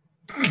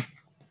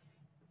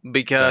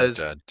 Because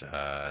dun, dun,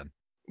 dun.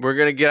 We're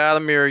going to get out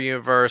of the mirror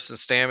universe, and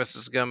Stamets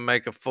is going to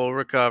make a full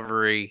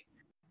recovery,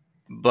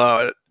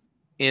 but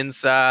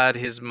inside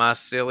his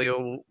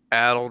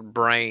mycelial-addled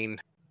brain,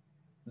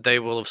 they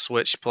will have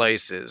switched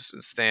places,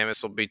 and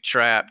Stamets will be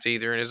trapped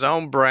either in his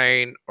own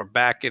brain or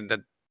back in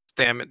the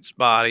Stamets'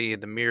 body in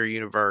the mirror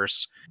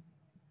universe.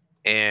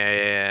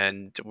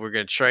 And we're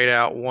going to trade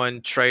out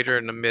one traitor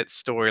in the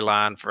midst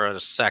storyline for a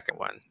second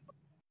one.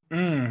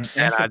 And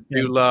I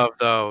do love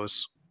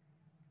those.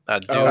 I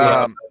do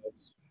love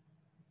those.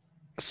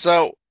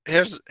 So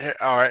here's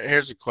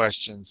a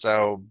question.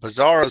 So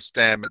Bizarro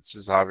Stamets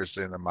is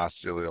obviously in the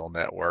mycelial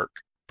network.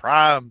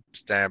 Prime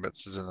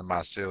Stamets is in the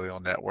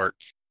mycelial network.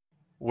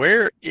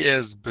 Where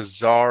is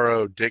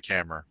Bizarro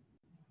Dickhammer?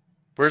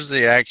 Where's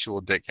the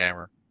actual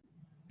Dickhammer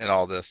in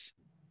all this?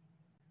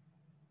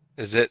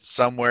 Is it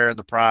somewhere in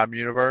the Prime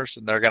universe,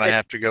 and they're going to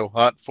have to go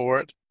hunt for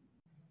it?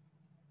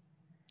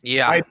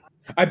 Yeah,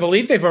 I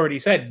believe they've already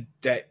said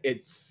that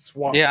it's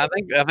swapped. Yeah,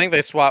 I think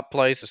they swapped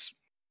places.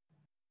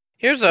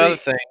 Here's the other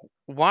thing: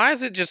 why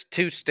is it just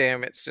 2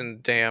 Stamets in the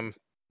damn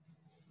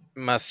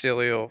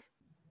mycelial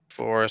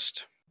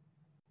forest?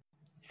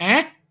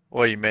 Huh?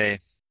 What do you mean?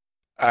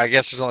 I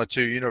guess there's only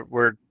 2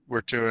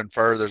 we're to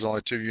infer there's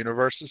only 2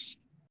 universes.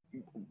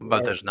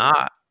 But there's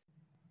not.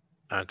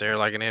 Aren't there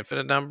like an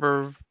infinite number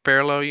of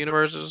parallel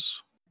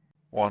universes?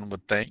 One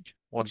would think.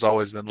 One's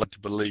always been led to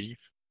believe.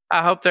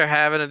 I hope they're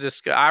having a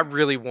discussion. I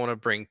really want to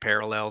bring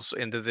parallels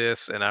into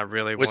this, and I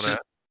really want to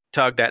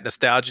tug that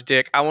nostalgia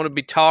dick. I want to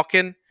be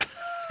talking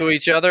to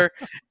each other,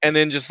 and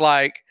then just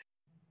like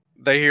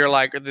they hear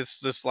like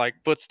this like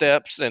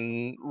footsteps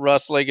and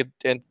rustling,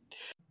 and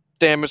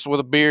Stamets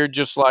with a beard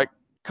just like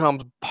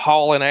comes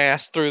hauling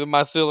ass through the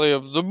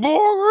mycelium. The Borg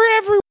are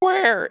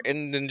everywhere,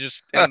 and then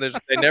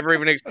they never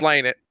even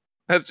explain it.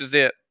 That's just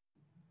it.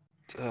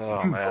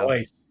 Oh man,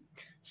 boy.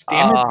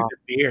 Stamets with a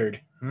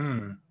beard.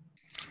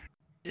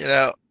 You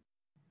know,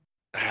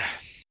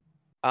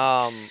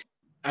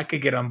 I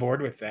could get on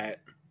board with that.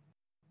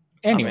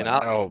 Anyway,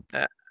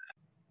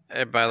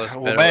 everybody looks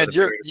well, better. man,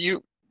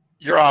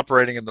 you're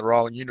operating in the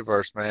wrong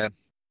universe, man.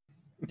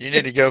 You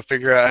need to go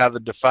figure out how the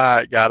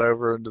Defiant got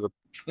over into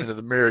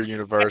the mirror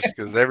universe,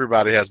 because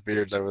everybody has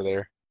beards over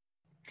there.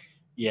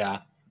 Yeah,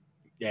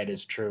 that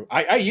is true.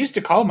 I used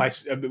to call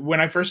when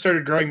I first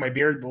started growing my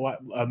beard.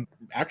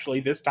 Actually,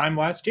 this time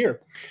last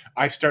year,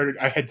 I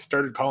had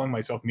started calling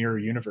myself Mirror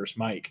Universe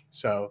Mike.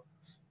 So,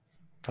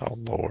 oh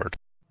Lord,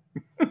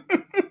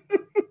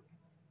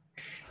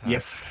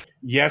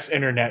 yes,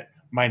 internet.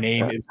 My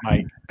name is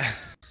Mike.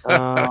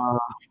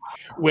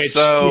 Which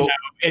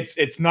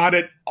it's not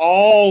at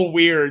all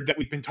weird that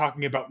we've been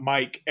talking about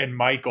Mike and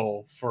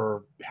Michael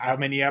for how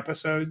many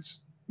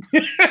episodes?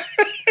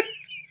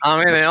 I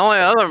mean, the only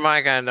other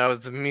Mike I know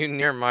is the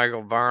Mutineer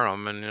Michael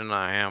Burnham, and then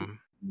I am.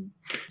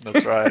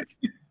 That's right.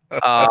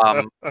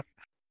 All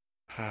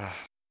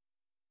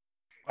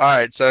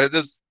right, so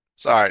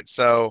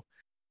so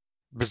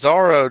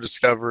Bizarro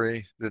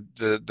Discovery,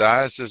 the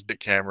ISS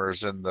Dickhammer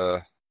is in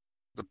the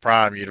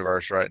Prime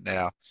universe right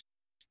now.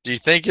 Do you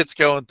think it's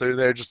going through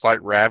there just like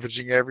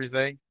ravaging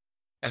everything?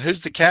 And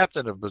who's the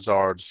captain of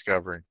Bizarro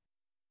Discovery?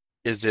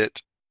 Is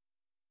it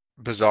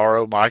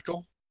Bizarro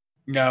Michael?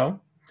 No,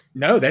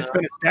 that's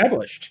been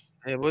established.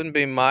 It wouldn't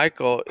be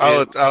Michael.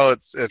 It's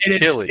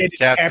Killy. It's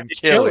Captain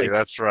Killy.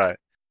 That's right.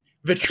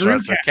 The true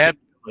Captain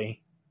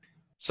Killy.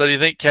 So do you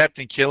think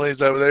Captain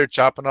Killy's over there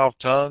chopping off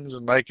tongues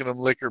and making them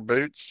lick her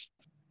boots?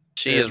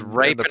 She is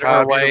raping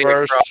her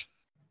way.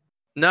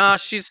 No,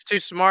 she's too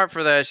smart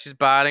for that. She's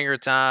biding her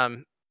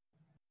time.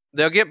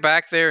 They'll get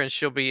back there, and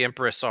she'll be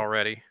Empress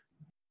already.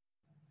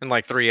 In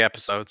like 3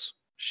 episodes,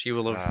 she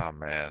will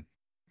have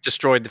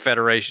destroyed the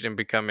Federation and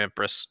become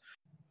Empress.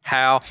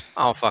 How?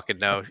 I don't fucking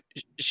know.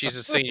 She's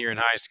a senior in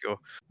high school.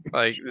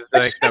 Like, this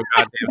makes no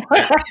goddamn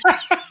sense.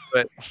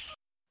 But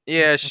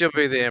yeah, she'll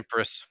be the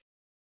Empress.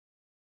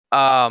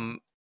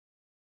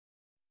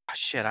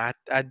 Shit, I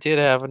did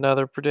have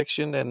another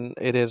prediction, and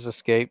it has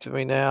escaped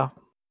me now.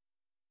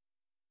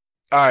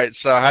 All right,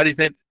 so how do you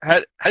think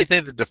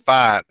the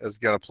Defiant is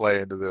going to play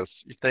into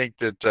this? You think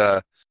that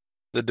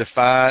the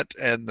Defiant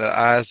and the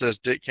ISS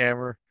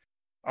Dickhammer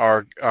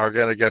are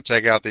going to go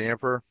take out the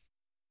Emperor?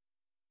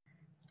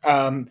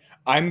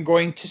 I'm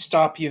going to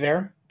stop you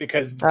there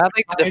because I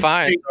think the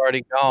Defiant's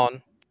already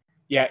gone.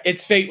 Yeah,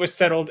 its fate was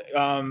settled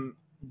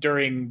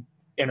during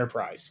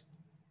Enterprise.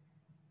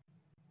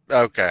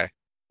 Okay.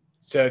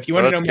 So if you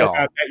want to know more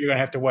about that, you're going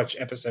to have to watch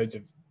a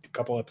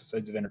couple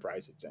episodes of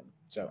Enterprise it's in.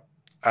 So.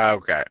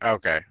 Okay. All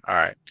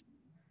right.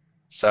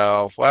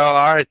 So, well,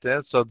 all right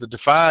then. So the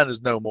Defiant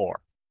is no more,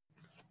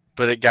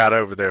 but it got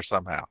over there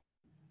somehow,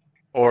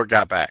 or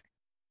got back.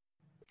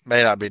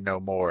 May not be no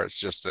more. It's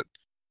just that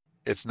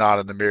it's not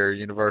in the mirror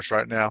universe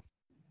right now.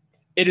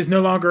 It is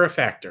no longer a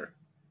factor.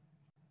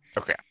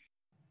 Okay.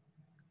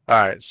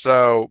 All right.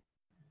 So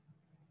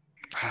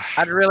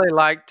I'd really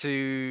like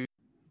to.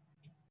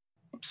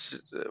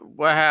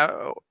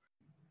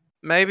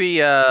 Maybe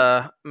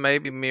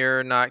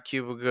Mirror, not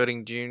Cuba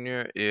Gooding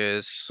Jr.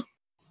 is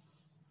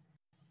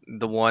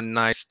the one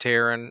nice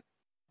Terran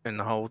in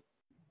the whole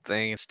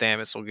thing, and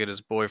Stamets will get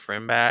his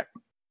boyfriend back.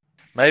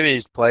 maybe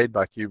he's played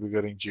by Cuba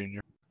Gooding Jr.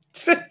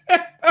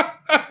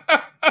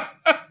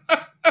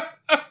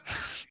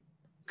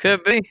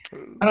 Could be.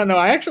 I don't know.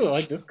 I actually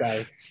like this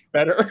guy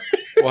better.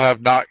 We'll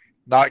have not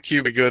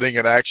Cuba Gooding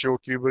and actual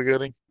Cuba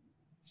Gooding.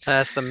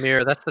 That's the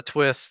mirror. That's the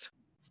twist.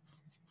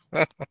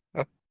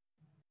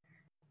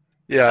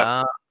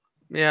 Yeah.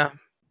 Yeah.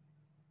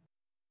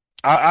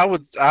 I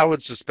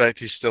would suspect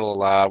he's still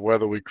alive.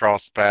 Whether we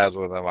cross paths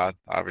with him, I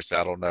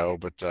don't know.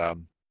 But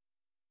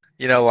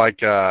like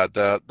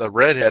the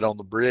redhead on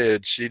the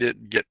bridge, she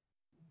didn't get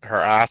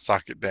her eye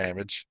socket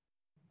damage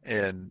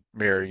in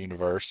Mirror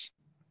Universe.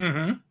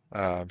 Mm-hmm.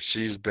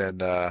 She's been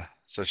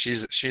so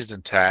she's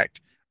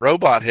intact.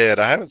 Robot Head,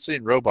 I haven't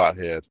seen Robot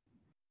Head.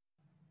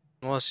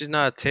 Well, she's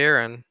not a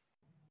Terran,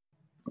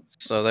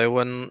 so they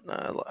wouldn't.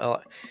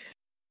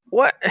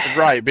 What?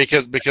 Right,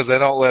 because they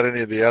don't let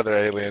any of the other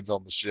aliens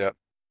on the ship.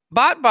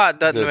 Bot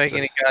doesn't make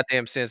any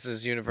goddamn sense in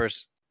this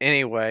universe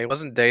anyway.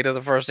 Wasn't Data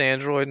the first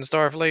android in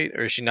Starfleet?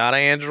 Or is she not an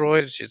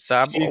android? She's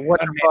cyborg. What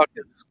the fuck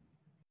is?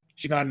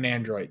 She's not an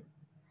android.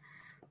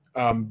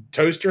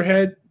 Toaster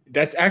Head,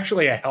 that's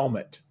actually a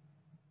helmet.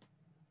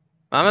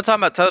 I'm not talking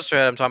about Toaster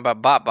Head. I'm talking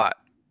about Bot.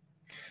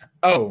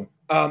 Oh,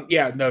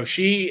 yeah, no,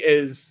 she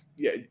is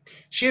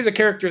a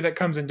character that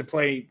comes into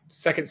play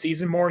second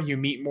season more. You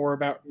meet more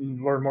about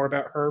and learn more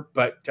about her,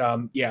 but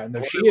yeah,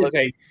 no,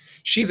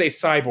 she's a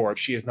cyborg.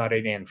 She is not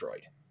an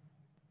android.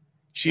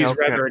 She's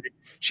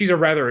a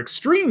rather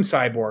extreme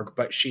cyborg,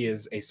 but she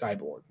is a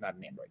cyborg, not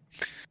an android.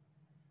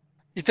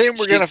 You think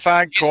we're gonna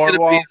find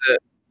Cornwall?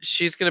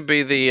 She's gonna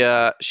be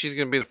the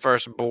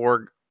first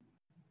Borg,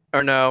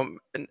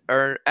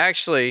 or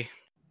actually.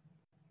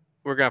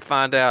 We're going to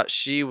find out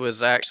she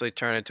was actually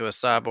turned into a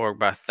cyborg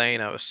by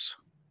Thanos.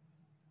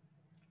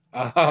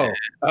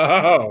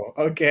 Oh,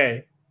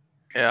 okay.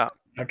 Yeah.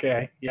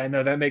 Okay. Yeah,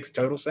 no, that makes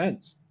total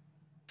sense.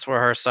 That's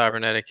where her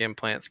cybernetic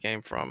implants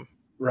came from.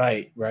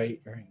 Right.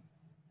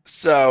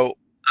 So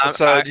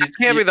I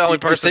can't be the only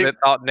person that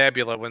thought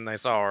Nebula when they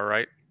saw her,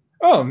 right?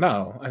 Oh,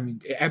 no. I mean,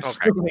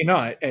 absolutely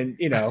not. And,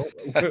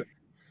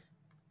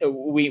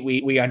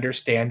 we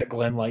understand that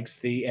Glenn likes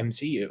the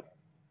MCU.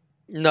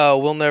 No,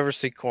 we'll never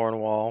see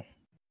Cornwall.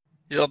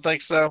 You don't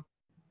think so?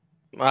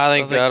 I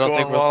don't think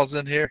Cornwall's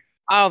in here.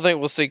 I don't think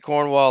we'll see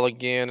Cornwall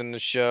again in the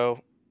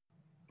show.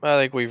 I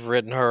think we've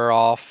written her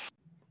off.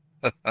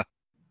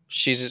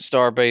 She's at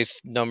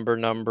Starbase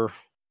number.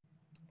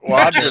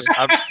 Well,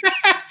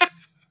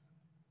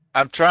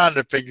 I'm trying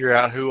to figure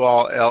out who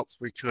all else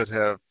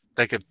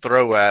they could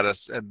throw at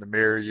us in the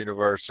Mirror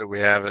Universe that we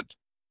haven't.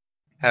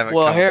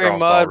 Well, Harry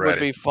Mudd would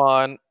be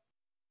fun.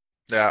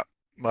 Yeah,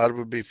 Mudd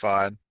would be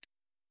fine.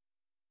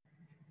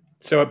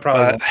 So it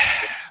probably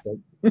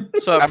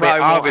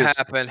won't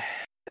happen.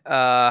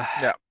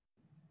 Yeah,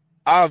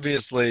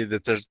 obviously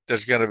that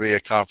there's going to be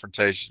a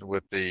confrontation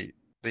with the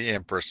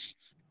Empress.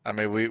 I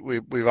mean,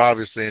 we've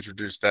obviously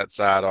introduced that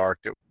side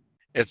arc. That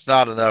it's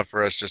not enough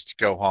for us just to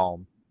go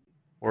home.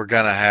 We're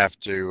gonna have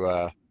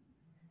to.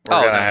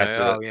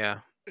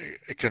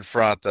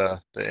 Confront the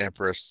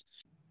Empress,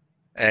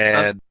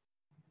 and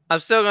I'm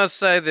still gonna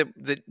say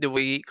that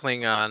we eat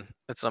Klingon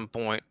at some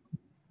point.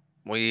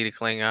 We eat a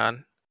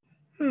Klingon.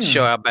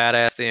 Show how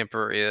badass the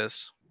Emperor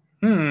is.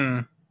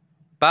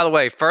 By the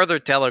way, further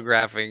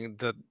telegraphing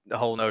the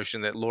whole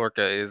notion that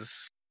Lorca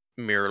is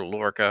Mirror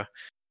Lorca.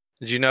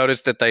 Did you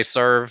notice that they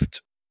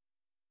served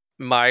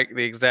Mike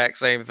the exact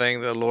same thing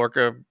that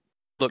Lorca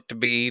looked to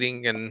be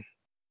eating in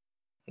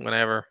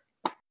whatever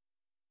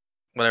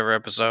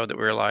episode that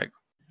we were like?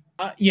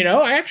 I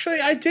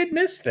did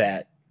miss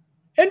that.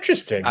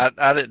 Interesting.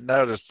 I didn't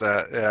notice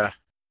that. Yeah,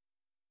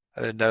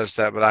 I didn't notice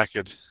that, but I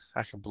could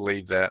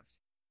believe that.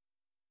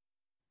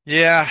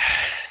 Yeah,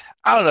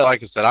 I don't know.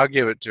 Like I said, I'll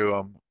give it to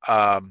him.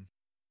 I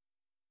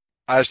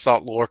just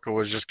thought Lorca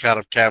was just kind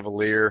of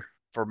cavalier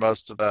for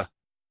most of the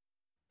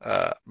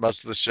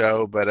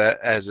show, but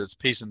as it's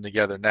piecing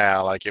together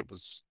now, like it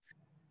was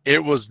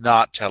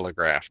not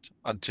telegraphed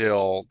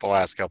until the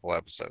last couple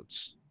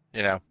episodes.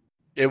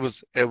 It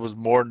was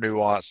more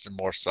nuanced and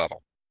more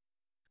subtle.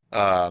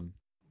 So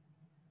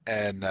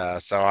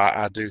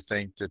I do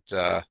think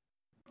that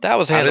that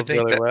was handled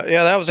really well.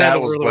 Yeah, that was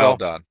really well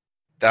done.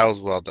 That was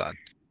well done.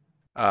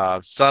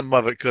 Some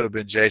of it could have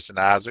been Jason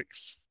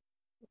Isaacs,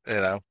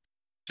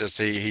 just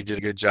he did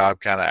a good job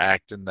kind of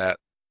acting that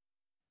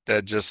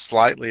just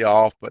slightly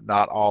off, but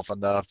not off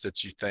enough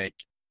that you think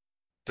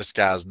this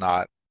guy's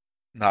not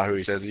who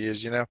he says he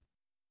is,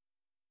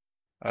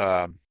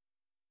 But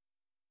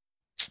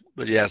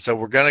yeah, so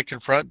we're gonna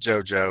confront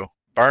JoJo.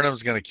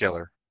 Burnham's gonna kill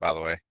her, by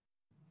the way.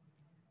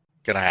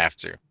 Gonna have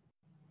to.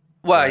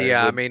 Well,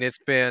 yeah, I mean, it's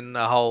been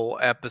a whole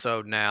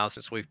episode now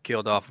since we've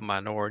killed off a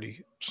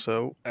minority.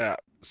 So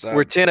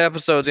we're 10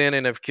 episodes in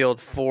and have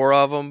killed 4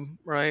 of them,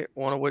 right?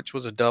 One of which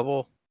was a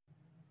double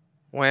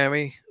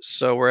whammy.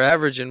 So we're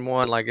averaging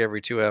one like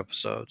every 2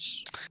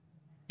 episodes.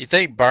 You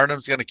think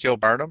Burnham's going to kill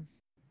Burnham?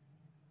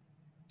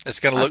 It's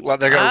going to look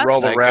like they're going to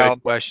roll around.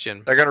 Good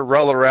question. They're going to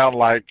roll around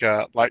like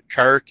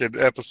Kirk in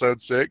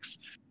episode 6,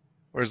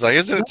 where he's like,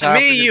 "Isn't it time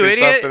for you to do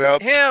something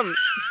else?" Him.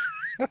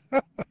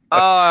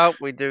 I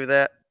hope we do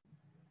that.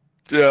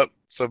 Yep.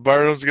 So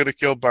Burnham's going to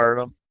kill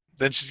Burnham.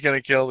 Then she's going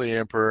to kill the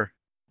Emperor.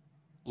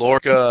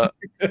 Lorca,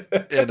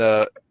 in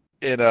a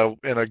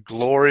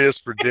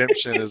glorious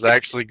redemption, is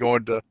actually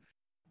going to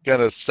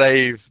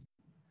save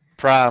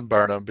Prime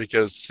Burnham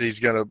because he's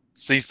going to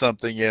see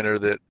something in her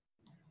that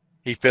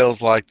he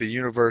feels like the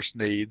universe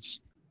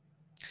needs.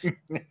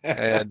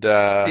 And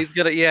he's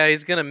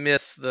gonna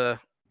miss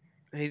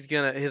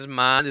his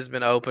mind has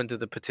been open to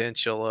the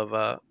potential of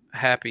a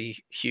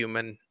happy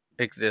human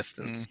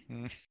existence.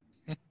 Mm-hmm.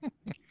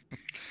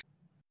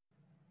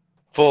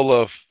 full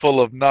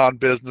of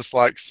non-business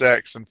like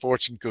sex and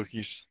fortune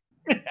cookies.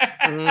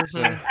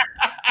 Mm-hmm.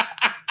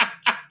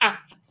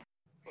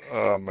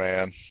 Oh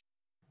man,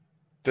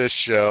 this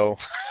show,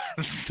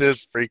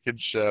 this freaking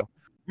show.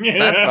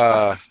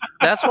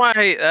 That's why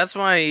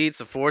he eats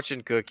the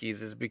fortune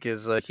cookies, is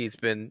because like he's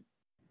been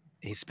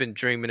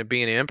dreaming of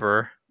being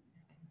emperor.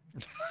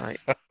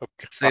 Like,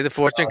 see the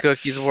fortune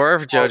cookies were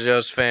for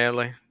JoJo's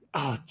family.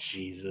 Oh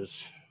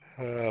Jesus!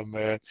 Oh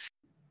man.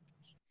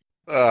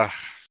 No,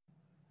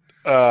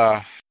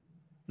 I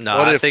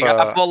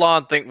full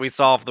on think we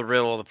solved the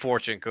riddle of the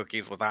fortune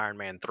cookies with Iron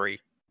Man 3.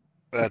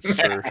 That's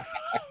true.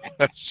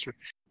 That's true.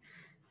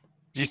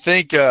 Do you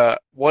think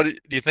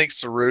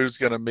Saru's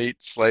gonna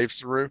meet Slave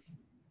Saru?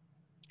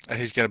 And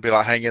he's gonna be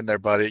like, "Hang in there,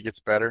 buddy, it gets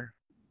better."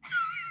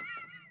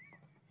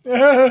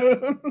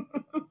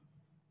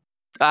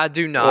 I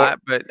do not,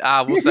 but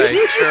I will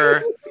say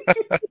sure,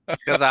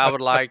 because I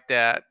would like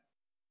that.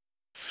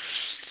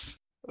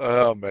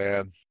 Oh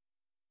man,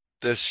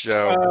 this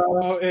show.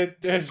 Oh, it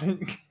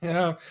doesn't.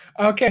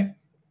 Okay.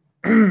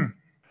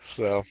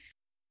 So,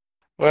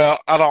 well,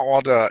 I don't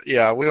want to.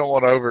 Yeah, we don't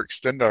want to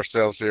overextend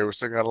ourselves here. We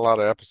still got a lot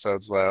of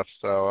episodes left,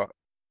 so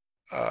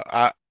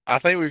I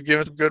think we've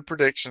given some good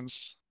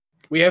predictions.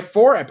 We have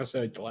 4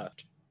 episodes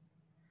left.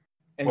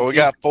 Well, we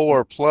got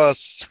 4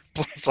 plus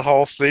a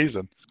whole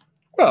season.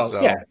 Well,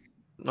 so, yeah.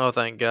 Oh,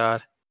 thank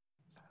God.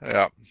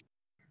 Yeah.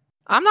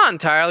 I'm not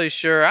entirely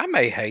sure. I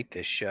may hate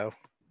this show.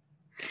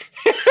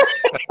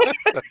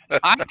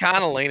 I'm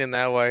kind of leaning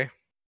that way.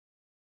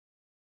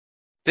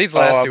 These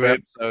last 2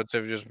 episodes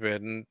have just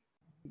been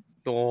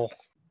dull.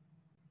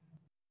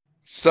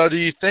 So do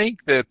you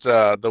think that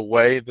the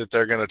way that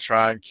they're going to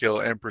try and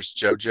kill Empress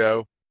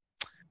JoJo,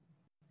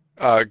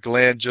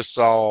 Glenn just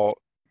saw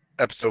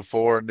episode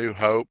 4, New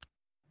Hope,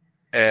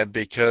 and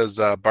because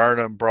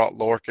Burnham brought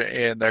Lorca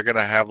in, they're going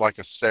to have like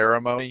a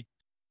ceremony.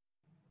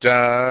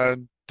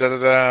 Dun, dun,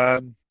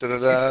 dun,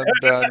 dun, dun,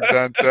 dun,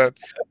 dun, dun.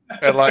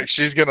 And like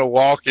she's going to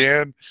walk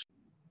in,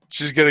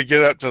 she's going to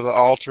get up to the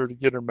altar to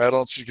get her medal,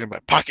 and she's going to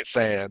pocket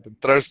sand and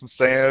throw some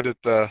sand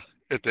at the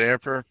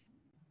Emperor.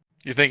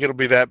 You think it'll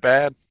be that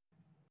bad?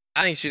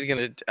 I think she's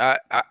gonna.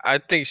 I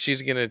think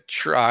she's gonna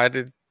try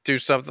to do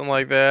something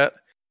like that,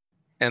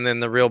 and then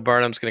the real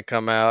Burnham's gonna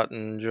come out,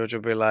 and George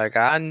will be like,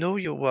 "I knew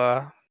you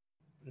were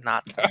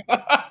not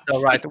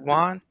the right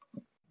one."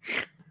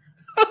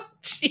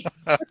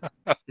 Jesus.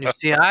 You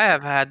see, I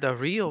have had the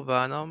real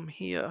Burnham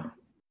here.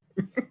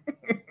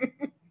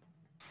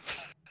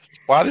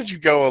 Why did you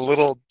go a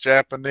little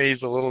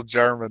Japanese, a little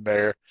German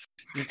there?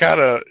 You kind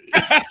of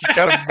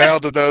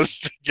melded those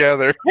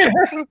together.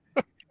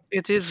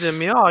 It is in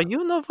your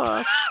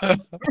universe.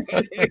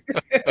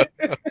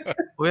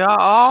 We are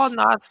all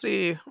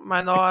Nazi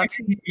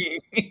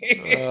minorities.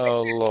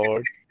 Oh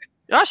Lord!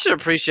 I should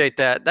appreciate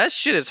that. That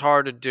shit is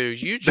hard to do.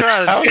 You try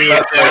to do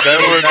that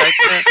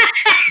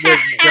with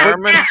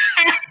German,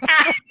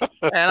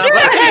 and I'm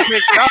glad you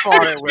picked up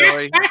on it,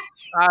 Willie.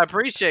 I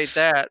appreciate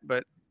that,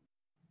 but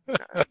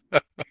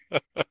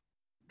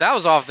that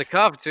was off the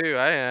cuff too.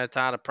 I didn't have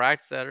time to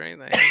practice that or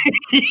anything.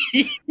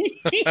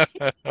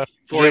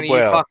 For any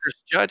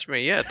fuckers judge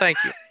me. Yeah, thank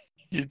you.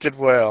 You did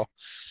well.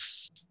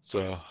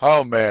 So,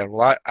 oh man,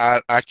 well,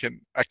 I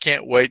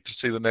can't wait to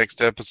see the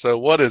next episode.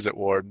 What is it,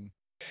 Warden?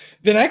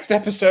 The next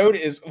episode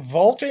is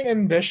Vaulting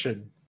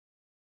Ambition.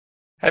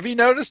 Have you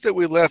noticed that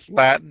we left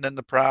Latin in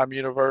the Prime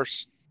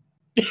universe?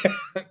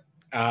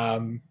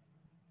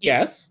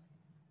 Yes.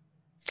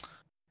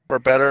 For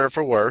better or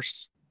for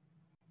worse.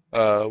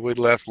 We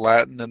left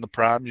Latin in the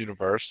Prime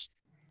universe.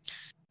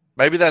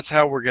 Maybe that's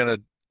how we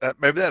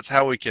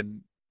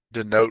can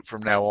denote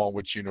from now on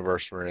which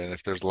universe we're in.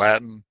 If there's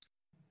Latin,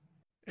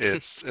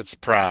 it's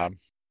Prime.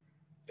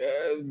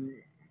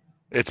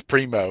 It's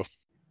Primo.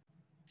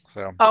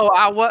 So.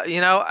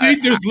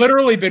 Dude, there's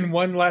literally been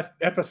one last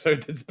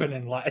episode that's been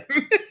in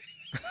Latin.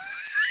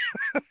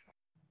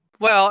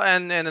 Well,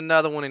 and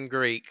another one in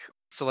Greek.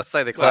 So let's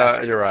say the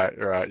classics. You're right.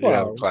 Well,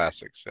 yeah, the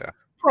classics. Yeah.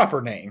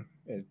 Proper name.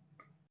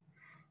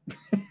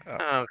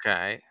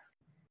 Okay.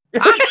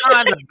 I'm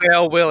trying to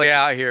bail Willie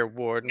out here,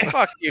 Warden.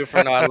 Fuck you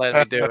for not letting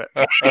me do it.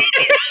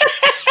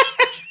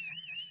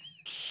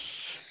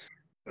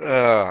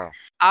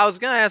 I was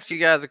gonna ask you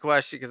guys a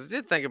question because I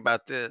did think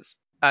about this.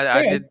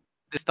 I did.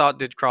 This thought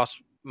did cross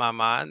my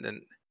mind,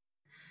 and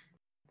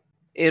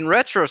in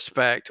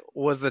retrospect,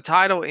 was the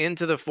title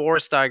 "Into the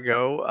Forest I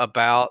Go"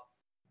 about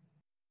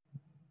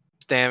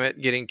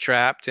Stammet getting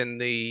trapped in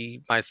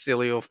the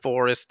mycelial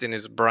forest in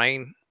his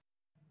brain?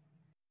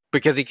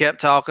 Because he kept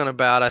talking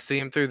about, I see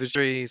him through the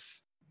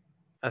trees.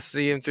 I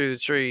see him through the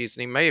trees.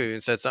 And he may have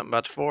even said something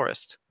about the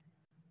forest.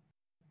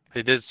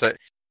 He did say,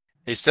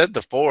 he said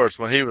the forest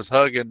when he was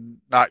hugging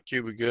not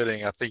Cuba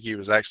Gooding. I think he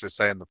was actually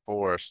saying the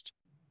forest.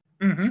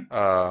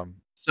 Mm-hmm.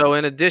 So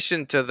in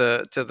addition to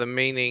the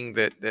meaning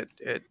that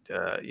it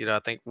I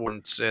think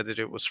Warden said that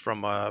it was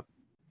from a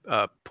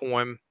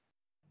poem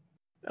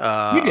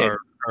or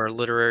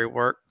literary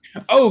work.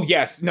 Oh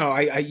yes, no,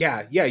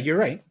 yeah, you're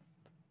right.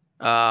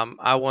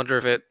 I wonder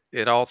if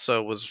it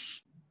also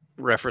was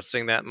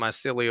referencing that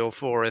mycelial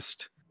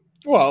forest.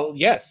 Well,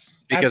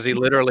 yes, because he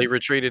literally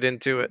retreated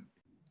into it.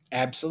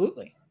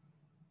 Absolutely.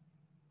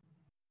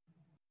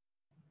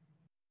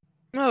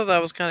 Oh,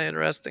 that was kind of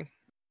interesting.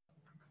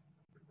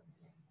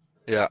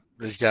 Yeah,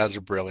 these guys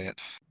are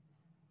brilliant.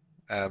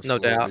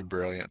 Absolutely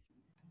brilliant.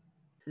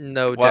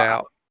 No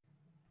doubt.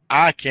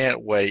 I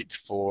can't wait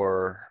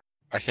for,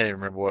 I can't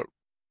remember what,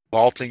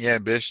 Vaulting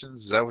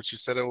Ambitions? Is that what you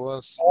said it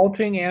was?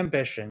 Vaulting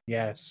Ambition,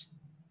 yes.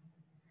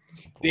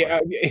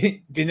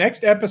 The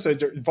next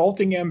episodes are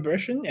Vaulting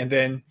Ambition, and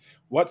then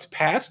what's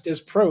past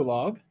is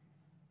prologue.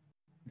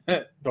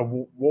 The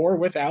War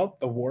Without,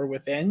 the War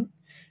Within,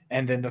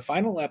 and then the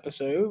final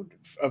episode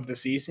of the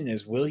season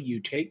is Will You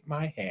Take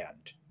My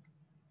Hand?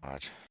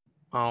 What?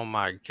 Oh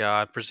my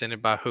God!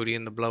 Presented by Hootie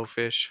and the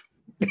Blowfish.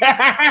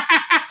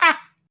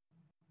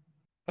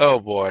 Oh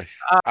boy!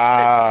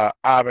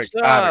 I'm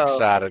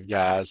excited,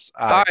 guys.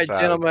 All right,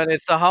 gentlemen,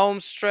 it's the home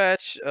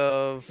stretch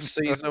of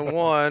season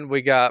 1.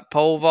 We got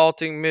pole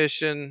vaulting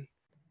mission,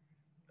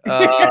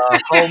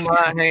 Hold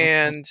My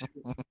Hand,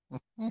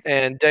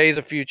 and Days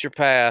of Future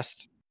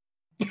Past.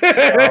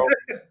 So,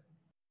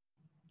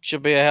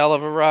 should be a hell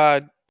of a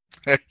ride.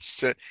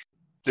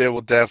 It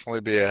will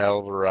definitely be a hell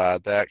of a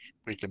ride. That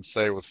we can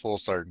say with full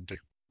certainty.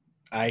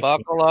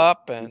 Buckle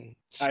up and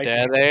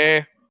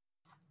steady.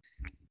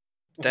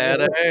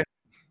 Steady.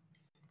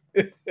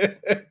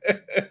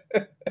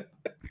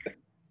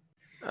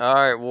 All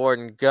right,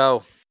 Warden,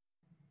 go.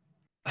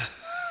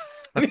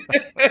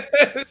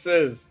 This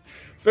is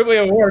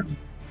Biblio Warden,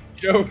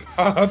 Joe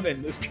Bob,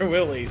 and Mr.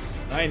 Willie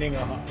signing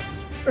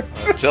off.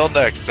 Until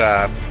next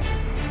time.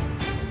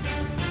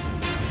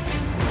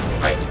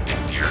 Fight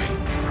and Fury,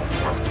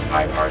 performed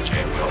by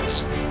R.J.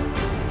 Wills.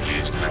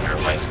 Used under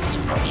license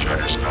from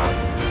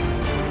Shutterstock.